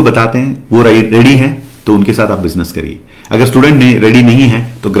स्टूडेंट को बताते हैं, वो रेडी हैं, तो उनके साथ आप बिजनेस करिए। अगर स्टूडेंट रेडी नहीं है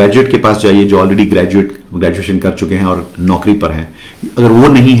तो ग्रेजुएट के पास जाइए, जो ऑलरेडी ग्रेजुएशन कर चुके हैं और नौकरी पर हैं। अगर वो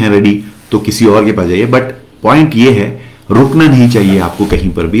नहीं है रेडी तो किसी और के पास जाइए। बट पॉइंट ये है, रुकना नहीं चाहिए आपको कहीं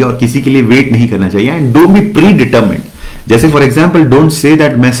पर भी, और किसी के लिए वेट नहीं करना चाहिए। And don't be pre determined. जैसे for example, don't say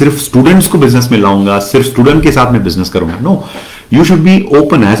that मैं सिर्फ स्टूडेंट्स को बिजनेस में लाऊंगा, सिर्फ स्टूडेंट के साथ में बिजनेस करूंगा। No, you should be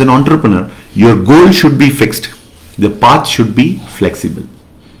open as an entrepreneur. Your goal should be fixed, the path should be flexible,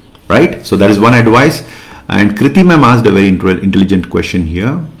 right? So that is one advice. And Kriti ma'am asked a very intelligent question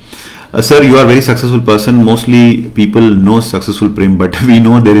here. Sir, you are a very successful person. Mostly people know successful Prem, but we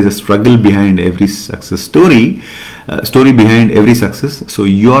know there is a struggle behind every success story. Story behind every success. So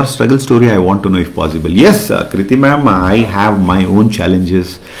your struggle story, I want to know if possible. Yes, Kriti ma'am, I have my own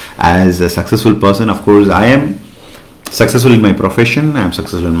challenges as a successful person. Of course, I am successful in my profession. I am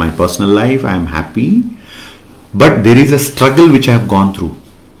successful in my personal life. I am happy. But there is a struggle which I have gone through.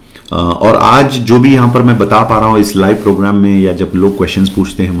 और आज जो भी यहाँ पर मैं बता पा रहा हूँ इस लाइव प्रोग्राम में, या जब लोग क्वेश्चंस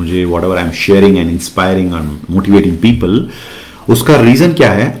पूछते हैं मुझे, what ever I am sharing and inspiring and motivating people, उसका रीजन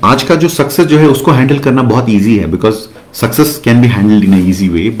क्या है? आज का जो सक्सेस जो है उसको हैंडल करना बहुत ईजी है, because success can be handled in a easy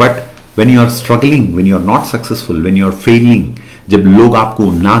way. But when you are struggling, when you are not successful, when you are failing, जब लोग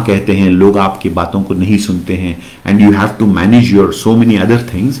आपको ना कहते हैं, लोग आपकी बातों को नहीं सुनते हैं, and you have to manage your so many other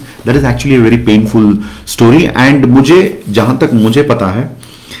things, that is actually a very painful story. And मुझे, जहां तक मुझे पता है,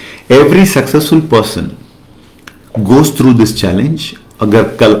 every successful person goes through this challenge. अगर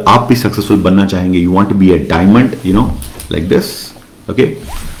कल आप भी सक्सेसफुल बनना चाहेंगे, you want to be a diamond, like this. Okay,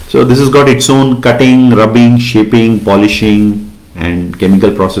 so this has got its own cutting, rubbing, shaping, polishing and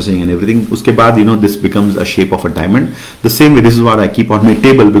chemical processing and everything. उसके बाद this becomes a shape of a diamond. The same way, this is what I keep on my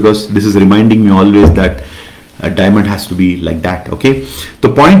table because this is reminding me always that a diamond has to be like that. Okay,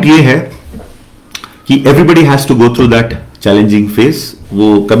 तो point ये है कि everybody has to go through that challenging phase.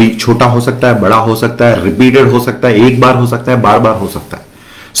 वो कभी छोटा हो सकता है, बड़ा हो सकता है, repeated हो सकता है, एक बार हो सकता है, बार बार हो सकता है.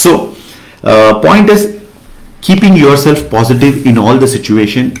 So point is, keeping yourself positive in all the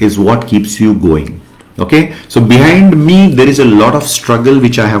situation is what keeps you going. Okay, so behind me there is a lot of struggle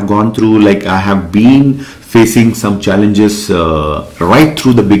which I have gone through. Like I have been facing some challenges right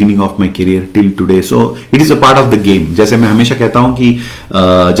through the beginning of my career till today. So it is a part of the game. जैसे मैं हमेशा कहता हूँ कि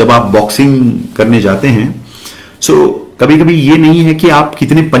जब आप boxing करने जाते हैं, so कभी कभी ये नहीं है कि आप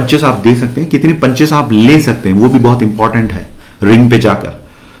कितने पंचेस आप दे सकते हैं, कितने पंचेस आप ले सकते हैं, वो भी बहुत इंपॉर्टेंट है रिंग पे जाकर.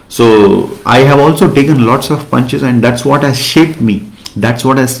 So I have also taken lots of punches and that's what has shaped me. That's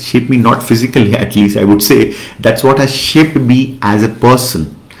what has shaped me, not physically at least, I would say. That's what has shaped me as a person,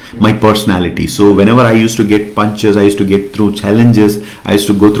 my personality. So whenever I used to get punches, I used to get through challenges, I used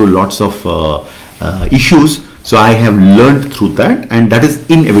to go through lots of issues. So I have learned through that and that is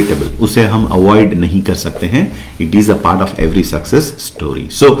inevitable. उसे हम avoid नहीं कर सकते हैं. It is a part of every success story.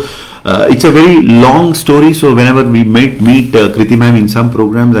 So it's a very long story. So whenever we meet Kriti ma'am in some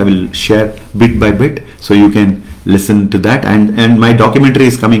programs, I will share bit by bit. So you can listen to that. And my documentary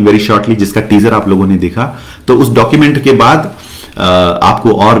is coming very shortly, जिसका teaser आप लोगों ने देखा. तो उस document के बाद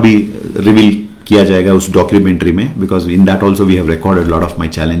आपको और भी reveal किया जाएगा उस documentary में, because in that also we have recorded a lot of my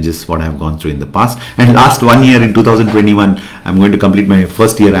challenges what I have gone through in the past. And last 1 year in 2021, I'm going to complete my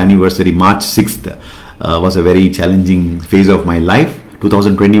first year anniversary. March 6th was a very challenging phase of my life.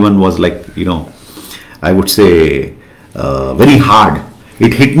 2021 was like, I would say very hard.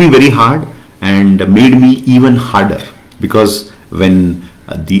 It hit me very hard and made me even harder, because when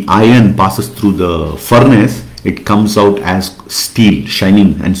the iron passes through the furnace, it comes out as steel,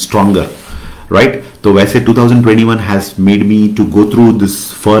 shining and stronger, right? So वैसे 2021 has made me to go through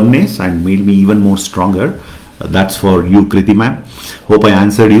this furnace and made me even more stronger. That's for you, Kriti ma'am. Hope I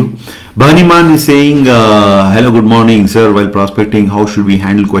answered you. Bhaniman is saying, hello, good morning, sir. While prospecting, how should we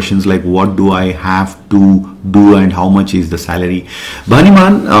handle questions like what do I have to do and how much is the salary?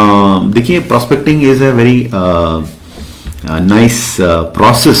 Bhaniman, देखिए, prospecting is a very nice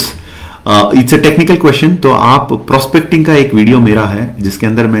process. It's a technical question. तो आप prospecting का एक video मेरा है जिसके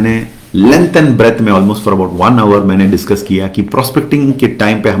अंदर मैंने लेंथ एंड ब्रेथ में ऑलमोस्ट फॉर अबाउट 1 आवर मैंने डिस्कस किया कि प्रोस्पेक्टिंग के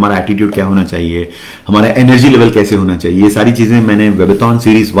टाइम पे हमारा एटीट्यूड क्या होना चाहिए, हमारा एनर्जी लेवल कैसे होना चाहिए. ये सारी चीजें मैंने वेबथॉन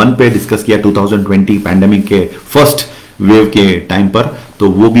सीरीज 1 पे डिस्कस किया 2020 पैंडेमिक के फर्स्ट वेव के टाइम पर. तो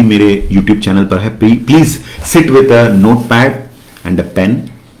वो भी मेरे यूट्यूब चैनल पर है. Please sit with a note pad and a pen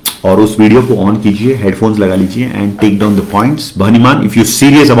और उस वीडियो को ऑन कीजिए, हेडफोन्स लगा लीजिए and take down the points. Bhaniman, if you're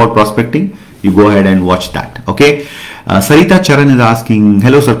serious about prospecting, you go ahead and watch that. Okay. Sarita Charan is asking,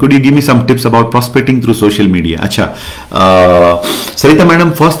 hello sir, could you give me some tips about prospecting through social media? Acha, Sarita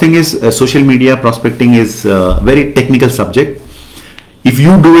madam, first thing is social media prospecting is a very technical subject. If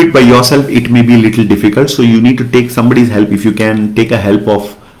you do it by yourself, it may be a little difficult. So you need to take somebody's help. If you can take a help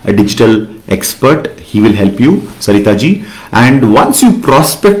of a digital expert, he will help you, Sarita ji. And once you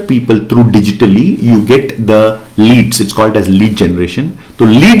prospect people through digitally, you get the leads. It's called as lead generation. So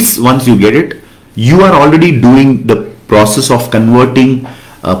leads, once you get it, you are already doing the process of converting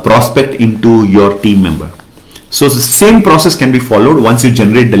a prospect into your team member. So the same process can be followed once you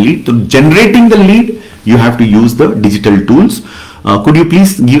generate the lead. So generating the lead, you have to use the digital tools. Could you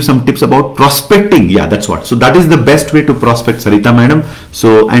please give some tips about prospecting? Yeah, that's what. So that is the best way to prospect, Sarita madam.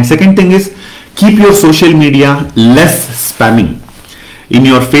 So, and second thing is, keep your social media less spamming. In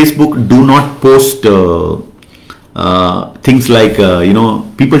your Facebook, do not post things like,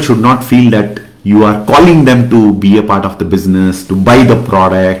 people should not feel that you are calling them to be a part of the business, to buy the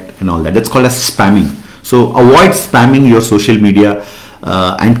product and all that. That's called as spamming. So avoid spamming your social media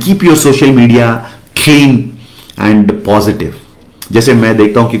and keep your social media clean and positive. जैसे मैं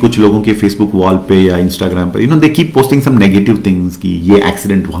देखता हूँ कि कुछ लोगों के Facebook wall पे या इंस्टाग्राम पे they keep posting some negative things कि ये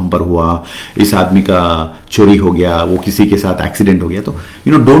एक्सीडेंट वहां पर हुआ, इस आदमी का चोरी हो गया, वो किसी के साथ एक्सीडेंट हो गया. तो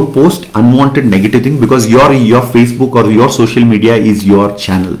don't post unwanted negative thing because your Facebook और your social media is your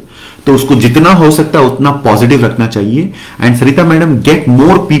channel. तो उसको जितना हो सकता है उतना पॉजिटिव रखना चाहिए. And Sarita madam, get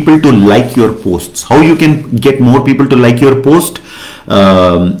more people to like your post. How you can get more people to like your post?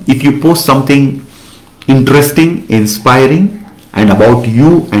 If you post something interesting, inspiring and about you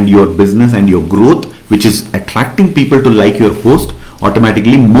and your business and your growth, which is attracting people to like your post,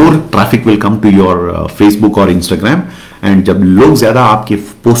 automatically more traffic will come to your Facebook or Instagram. And जब लोग ज्यादा आपके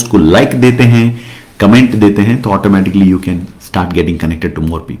post को like देते हैं, comment देते हैं, तो automatically you can start getting connected to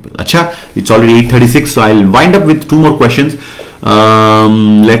more people. अच्छा, it's already 8:36, so I'll wind up with 2 more questions.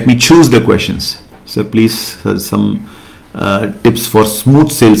 Let me choose the questions. So please, some tips for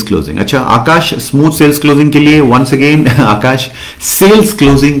smooth sales closing. अच्छा आकाश, smooth sales closing के लिए once again आकाश, sales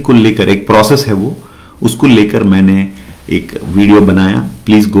closing को लेकर एक process है, वो उसको लेकर मैंने एक वीडियो बनाया.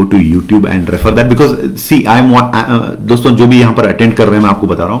 Please go to YouTube and refer that, because C I am, दोस्तों जो भी यहां पर अटेंड कर रहे हैं मैं आपको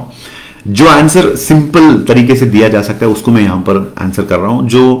बता रहा हूं, जो आंसर सिंपल तरीके से दिया जा सकता है उसको मैं यहां पर आंसर कर रहा हूं.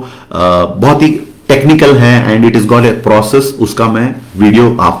 जो बहुत ही टेक्निकल है and it is got a process, उसका मैं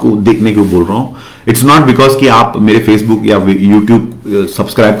वीडियो आपको देखने को बोल रहा हूं. इट्स नॉट बिकॉज कि आप मेरे फेसबुक या यूट्यूब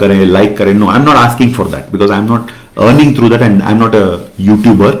सब्सक्राइब करें, लाइक करें. No, I am not asking for that because I am not earning through that and I am not a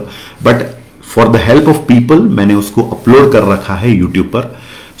YouTuber. But for the help of people मैंने उसको upload कर रखा है YouTube पर,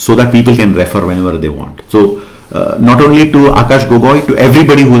 so that people can refer when ever they want. So not only to Akash Gogoi, to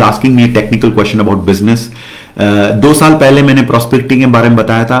everybody who is asking me technical question about business. 2 साल पहले मैंने prospecting के बारे में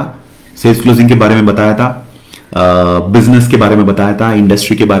बताया था, सेल्स क्लोजिंग के बारे में बताया था, बिजनेस के बारे में बताया था,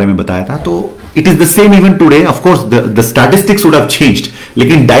 इंडस्ट्री के बारे में बताया था. तो it is the same even today. Of course the statistics would have changed,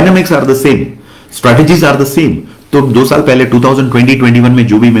 लेकिन dynamics are the same, strategies are the same. तो 2 साल पहले 2020-21 में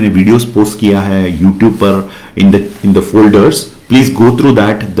जो भी मैंने वीडियोस पोस्ट किया है यूट्यूब पर in the folders, please go through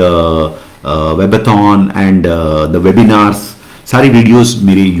that. The वेबाथॉन and the webinars, सारी वीडियोस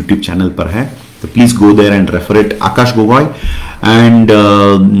मेरे यूट्यूब चैनल पर है. तो please go there and refer it. Akash Gogoi and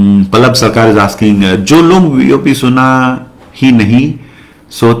Pallav सरकार इज आस्किंग, जो लोग वीओपी सुना ही नहीं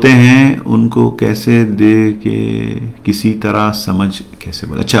सोते हैं उनको कैसे दे के किसी तरह समझ कैसे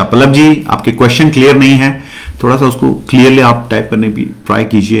बोले. अच्छा पल्लव जी, आपके क्वेश्चन क्लियर नहीं है, थोड़ा सा उसको क्लियरली आप टाइप करने की ट्राई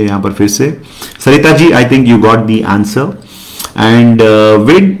कीजिए यहां पर फिर से. Sarita ji, I think you got the answer. And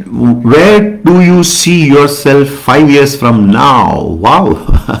where do you see yourself 5 years from now? Wow.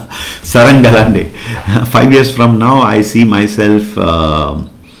 Sarang Galande. 5 years from now I see myself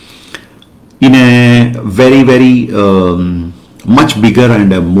in a very very much bigger and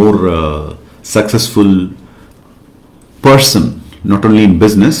a more successful person, not only in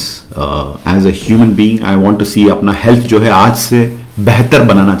business, as a human being. I want to see अपना health जो है आज से बेहतर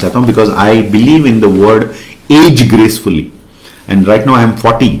बनाना चाहता हूँ, because I believe in the word age gracefully. And right now I am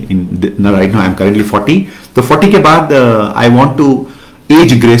 40. Right now I am currently 40. तो 40 के बाद I want to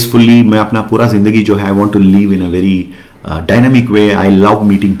age gracefully. मैं अपना पूरा जिंदगी जो है I want to live in a very dynamic way. I love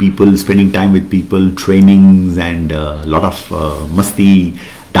meeting people, spending time with people, trainings and lot of masti,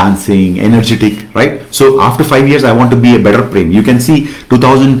 dancing, energetic, right? So after 5 years I want to be a better Prem. You can see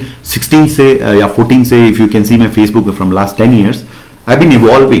 2016 से या 14 से, if you can see my Facebook from last 10 years, I've been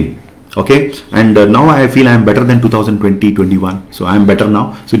evolving. Okay, and now I feel I am better than 2020-21, so I am better now.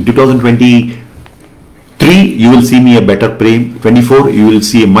 So in 2023 you will see me a better Prem. 24 you will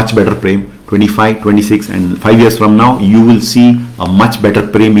see a much better Prem. 25, 26 and 5 years from now you will see a much better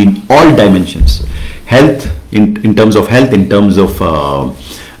Prem in all dimensions. Health, in terms of health, in terms of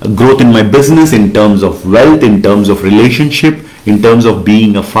growth in my business, in terms of wealth, in terms of relationship, in terms of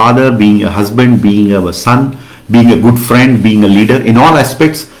being a father, being a husband, being a son, being a good friend, being a leader. In all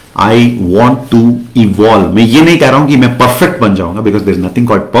aspects I want to evolve. मैं ये नहीं कह रहा हूं कि मैं perfect बन जाऊंगा, because there is nothing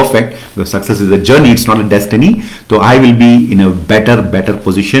called perfect, because success is a journey, it's not a destiny. So I will be in a better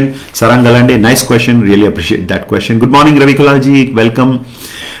position. Sarang Galande, nice question, really appreciate that question. Good morning Ravi Kulal ji, welcome.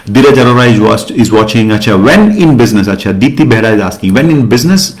 Dheeraj Arora is watching. Acha, when in business, acha, Deepthi Behra is asking, when in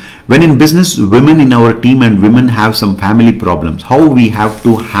business women in our team and women have some family problems, how we have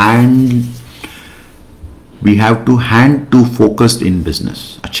to hand to focused in business.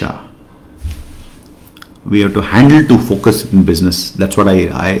 Acha, we have to handle to focus in business. That's what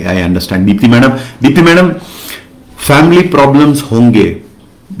I understand. Deepthi madam, family problems honge,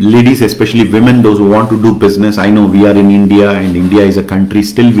 ladies, especially women, those who want to do business. I know we are in India and India is a country,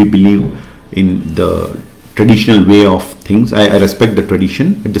 still we believe in the traditional way of things. I respect the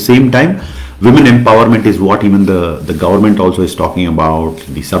tradition. At the same time, women empowerment is what even the government also is talking about,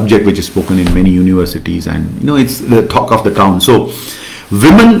 the subject which is spoken in many universities, and it's the talk of the town. So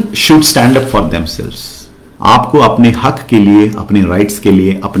women should stand up for themselves. आपको अपने हक के लिए, अपने rights के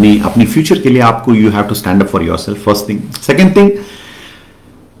लिए, अपनी future के लिए आपको you have to stand up for yourself. First thing. Second thing,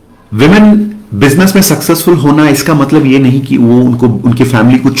 women business में सक्सेसफुल होना इसका मतलब ये नहीं कि वो उनकी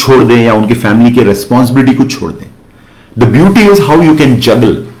फैमिली को छोड़ दें या उनकी फैमिली के रेस्पॉन्सिबिलिटी को छोड़ दें. The beauty is how you can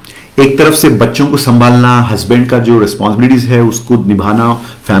जगल. एक तरफ से बच्चों को संभालना, हस्बैंड का जो रिस्पॉन्सिबिलिटीज है उसको निभाना,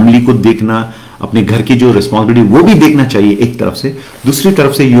 फैमिली को देखना, अपने घर की जो रिस्पॉन्सिबिलिटी वो भी देखना चाहिए एक तरफ से. दूसरी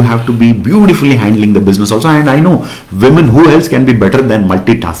तरफ से you have to be beautifully handling the business also. And I know women who else can be better than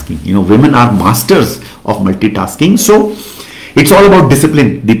multitasking. Women are masters of multitasking. So it's all about discipline.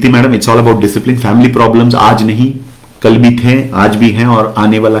 Deepthi madam, it's all about discipline. Family problems आज नहीं, कल भी थे, आज भी हैं, और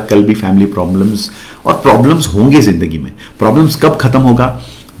आने वाला कल भी फैमिली प्रॉब्लम्स और प्रॉब्लम्स होंगे जिंदगी में। प्रॉब्लम्स कब खत्म होगा?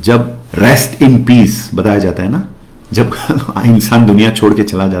 जब रेस्ट इन पीस बताया जाता है ना, जब इंसान दुनिया छोड़ के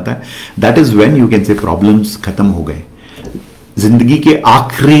चला जाता है, that is when you can say problems खत्म हो गए। जिंदगी के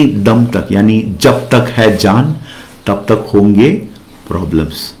आखिरी दम तक, यानी जब तक है जान तब तक होंगे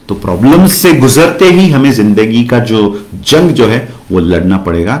प्रॉब्लम्स। तो प्रॉब्लम्स से गुजरते ही हमें जिंदगी का जो जंग जो है वो लड़ना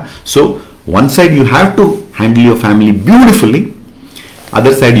पड़ेगा। So one side you have to handle your family beautifully,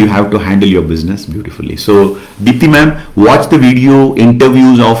 other side you have to handle your business beautifully. So Deepti ma'am, watch the video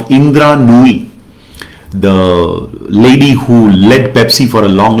interviews of Indra Nooyi, the lady who led Pepsi for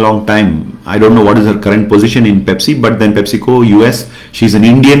a long time. I don't know what is her current position in Pepsi, but then PepsiCo US, she's an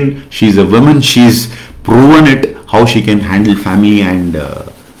Indian, she's a woman, she's proven it how she can handle family and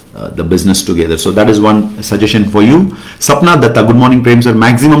the business together. So that is one suggestion for you. Sapna Datta, good morning Prem sir.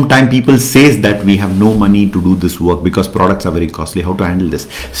 Maximum time people says that we have no money to do this work because products are very costly. How to handle this?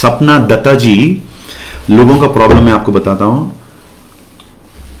 Sapna Datta ji, लोगों का problem मैं आपको बताता हूं।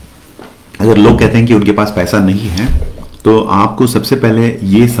 अगर लोग कहते हैं कि उनके पास पैसा नहीं है, तो आपको सबसे पहले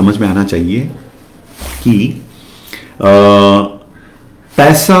ये समझ में आना चाहिए कि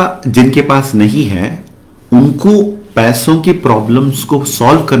पैसा जिनके पास नहीं है उनको पैसों की प्रॉब्लम्स को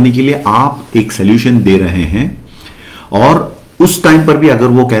सॉल्व करने के लिए आप एक सॉल्यूशन दे रहे हैं, और उस टाइम पर भी अगर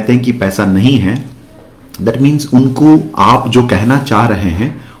वो कहते हैं कि पैसा नहीं है, दैट मीन्स उनको आप जो कहना चाह रहे हैं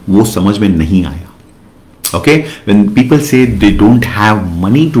वो समझ में नहीं आया। ओके, व्हेन पीपल से they don't have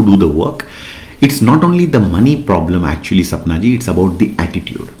money to do the work, it's not only the money problem actually सपना जी, it's about the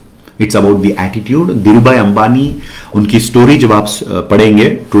attitude. It's about the attitude. Dhirubhai Ambani, उनकी स्टोरी जब आप पढ़ेंगे,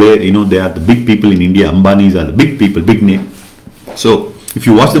 today you know they are the big people in India, Ambanis are the big people, big name. So if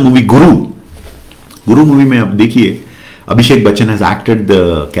you watch the movie Guru movie में आप देखिए, Abhishek Bachchan has acted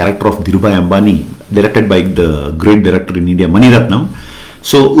the character of Dhirubhai Ambani, directed by the great director in India Mani Ratnam.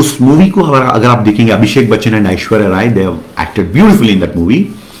 सो उस movie को अगर आप देखेंगे, Abhishek Bachchan and Aishwarya Rai, they have acted beautifully in that movie.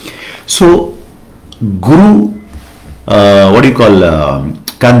 So Guru, what you call,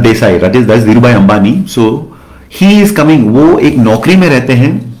 Kant Desai, that is Dhirubhai Ambani. So he is coming, वो एक नौकरी में रहते हैं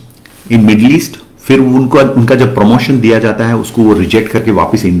इन मिडिल ईस्ट, फिर उनका जब प्रमोशन दिया जाता है उसको वो रिजेक्ट करके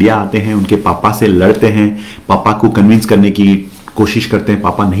वापस इंडिया आते हैं, उनके पापा से लड़ते हैं, पापा को कन्विंस करने की कोशिश करते हैं,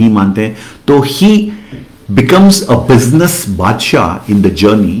 पापा नहीं मानते हैं, तो ही बिकम्स अ बिजनेस बादशाह in the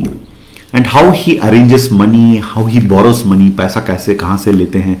journey, and how he arranges money, how he borrows money, पैसा कैसे कहां से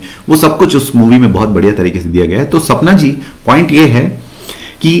लेते हैं, वो सब कुछ उस मूवी में बहुत बढ़िया तरीके से दिया गया है। तो सपना जी, पॉइंट ये है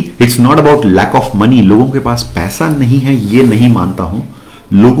कि it's not about lack of money. लोगों के पास पैसा नहीं है ये नहीं मानता हूं,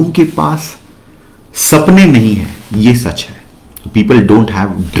 लोगों के पास सपने नहीं है ये सच है। People don't have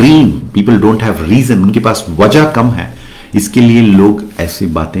dream, people don't have reason, उनके पास वजह कम है, इसके लिए लोग ऐसी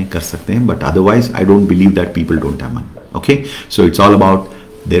बातें कर सकते हैं, but otherwise I don't believe that people don't have money. Okay, so it's all about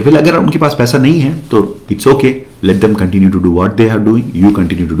their will. अगर उनके पास पैसा नहीं है तो it's okay, let them continue to do what they are doing, you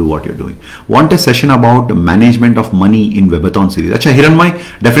continue to do what you're doing. Want a session about management of money in Webathon series? अच्छा हिरणमय,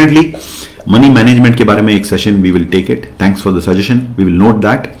 definitely money management के बारे में एक session we will take it. Thanks for the suggestion, we will note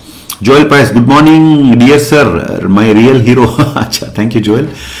that. Joel Price, good morning dear sir, my real hero. अच्छा, thank you Joel.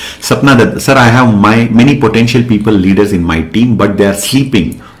 Sapna Dutt, sir I have many potential people leaders in my team but they are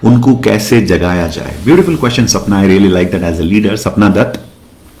sleeping. उनको कैसे जगाया जाए? Beautiful question Sapna, I really like that as a leader. Sapna Dutt,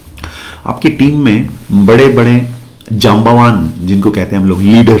 आपकी team में बड़े बड़े जांबावान जिनको कहते हैं हम लोग,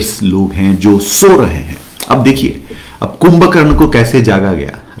 लीडर्स लोग हैं जो सो रहे हैं। अब देखिए, अब कुंभकर्ण को कैसे जागा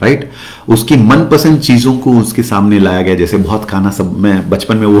गया, राइट? उसकी मनपसंद चीजों को उसके सामने लाया गया, जैसे बहुत खाना, सब मैं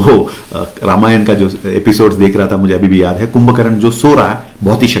बचपन में वो रामायण का जो एपिसोड देख रहा था, मुझे अभी भी याद है, कुंभकर्ण जो सो रहा है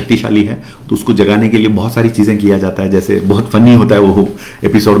बहुत ही शक्तिशाली है, तो उसको जगाने के लिए बहुत सारी चीजें किया जाता है, जैसे बहुत फनी होता है वो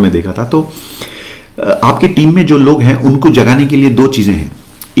एपिसोड में देखा था। तो आपकी टीम में जो लोग हैं उनको जगाने के लिए दो चीजें हैं।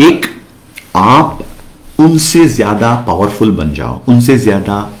 एक, आप उनसे ज्यादा पावरफुल बन जाओ, उनसे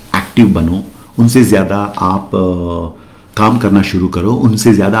ज्यादा एक्टिव बनो, उनसे ज्यादा आप काम करना शुरू करो,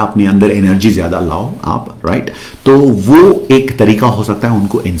 उनसे ज्यादा अपने अंदर एनर्जी ज्यादा लाओ आप, राइट? तो वो एक तरीका हो सकता है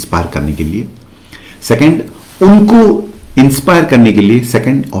उनको इंस्पायर करने के लिए। सेकंड, उनको इंस्पायर करने के लिए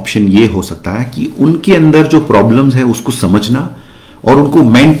सेकंड ऑप्शन ये हो सकता है कि उनके अंदर जो प्रॉब्लम्स है उसको समझना और उनको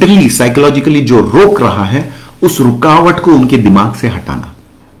मेंटली साइकोलॉजिकली जो रोक रहा है उस रुकावट को उनके दिमाग से हटाना,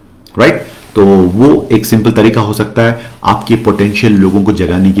 राइट? तो वो एक सिंपल तरीका हो सकता है आपके पोटेंशियल लोगों को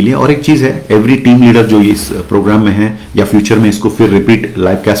जगाने के लिए। और एक चीज है, एवरी टीम लीडर जो इस प्रोग्राम में है या फ्यूचर में इसको फिर रिपीट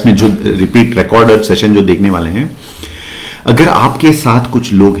लाइव कास्ट में जो रिपीट रिकॉर्डेड सेशन जो देखने वाले हैं, अगर आपके साथ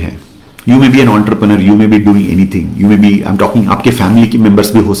कुछ लोग हैं, you may be an entrepreneur, you may be doing anything, you may be, I am talking, आपके फैमिली के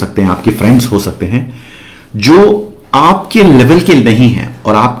मेंबर्स भी हो सकते हैं, आपके फ्रेंड्स हो सकते हैं, जो आपके लेवल के नहीं है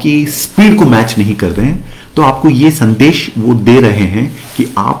और आपकी स्पीड को मैच नहीं कर रहे हैं, तो आपको ये संदेश वो दे रहे हैं कि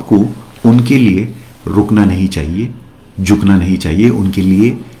आपको उनके लिए रुकना नहीं चाहिए, झुकना नहीं चाहिए, उनके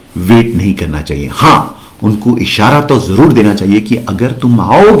लिए वेट नहीं करना चाहिए। हां, उनको इशारा तो जरूर देना चाहिए कि अगर तुम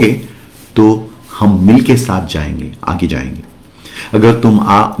आओगे तो हम मिलके साथ जाएंगे, आगे जाएंगे। अगर तुम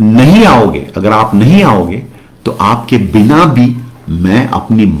नहीं आओगे, अगर आप नहीं आओगे तो आपके बिना भी मैं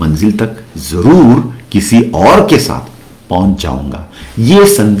अपनी मंजिल तक जरूर किसी और के साथ पहुंच जाऊंगा। ये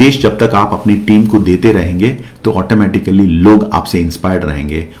संदेश जब तक आप अपनी टीम को देते रहेंगे तो ऑटोमेटिकली लोग आपसे इंस्पायर्ड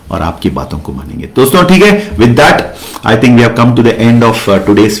रहेंगे और आपकी बातों को मानेंगे। दोस्तों ठीक है, with that I think we have come to the end of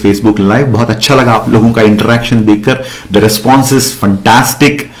today's Facebook live. बहुत अच्छा लगा आप लोगों का इंटरेक्शन देखकर, the responses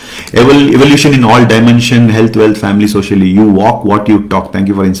fantastic. Evolution in all dimension, health, wealth, family, socially. You walk what you talk. Thank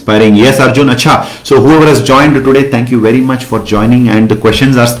you for inspiring. Yes, Arjun. Acha. So whoever has joined today, thank you very much for joining. And the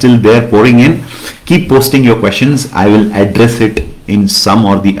questions are still there pouring in. Keep posting your questions. I will address it in some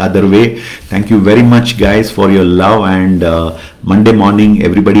or the other way. Thank you very much, guys, for your love. And Monday morning,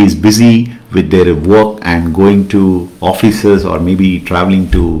 everybody is busy with their work and going to offices or maybe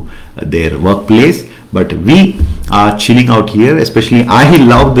traveling to their workplace. But we are chilling out here. Especially I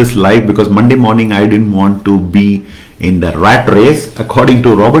love this live because Monday morning I didn't want to be in the rat race. According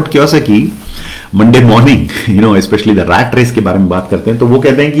to Robert Kiyosaki, Monday morning, especially the rat race के बारे में बात करते हैं, तो वो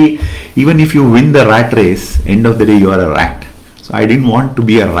कहते हैं कि even if you win the rat race, end of the day you are a rat. So I didn't want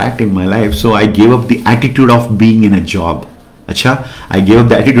to be a rat in my life. So I gave up the attitude of being in a job. अच्छा, I gave up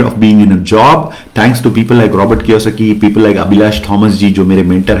the attitude of being in a job thanks to people like Robert Kiyosaki, people like Abhilash Thomas जी जो मेरे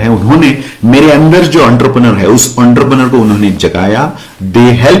mentor हैं। उन्होंने मेरे अंदर जो entrepreneur है उस एंटरप्रेन्योर को उन्होंने जगाया। They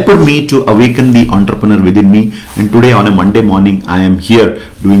helped me to awaken the entrepreneur within me, and today on a Monday morning I am here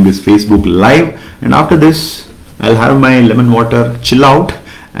doing this Facebook live, and after this I'll have my lemon water, chill out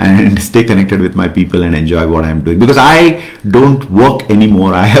and stay connected with my people and enjoy what I'm doing, because I don't work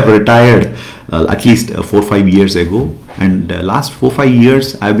anymore. I have retired at least 4-5 years ago, and last 4-5 years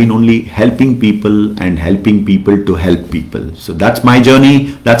I've been only helping people and helping people to help people. So that's my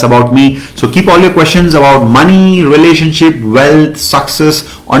journey, that's about me. So keep all your questions about money, relationship, wealth, success,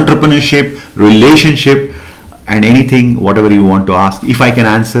 entrepreneurship, relationship, and anything, whatever you want to ask. If I can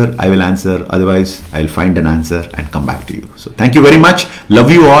answer, I will answer. Otherwise, I'll find an answer and come back to you. So thank you very much.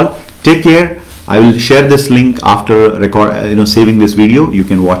 Love you all. Take care. I will share this link after saving this video. You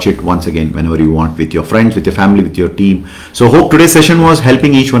can watch it once again whenever you want with your friends, with your family, with your team. So hope today's session was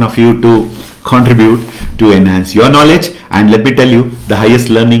helping each one of you to contribute to enhance your knowledge. And let me tell you, the highest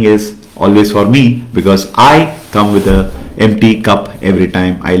learning is always for me, because I come with a empty cup every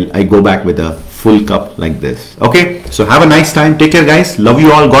time. I go back with a full cup like this. Okay, so have a nice time. Take care, guys. Love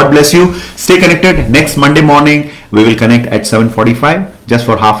you all. God bless you. Stay connected. Next Monday morning we will connect at 7:45 just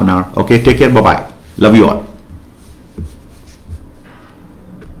for half an hour. Okay, take care. Bye bye. Love you all.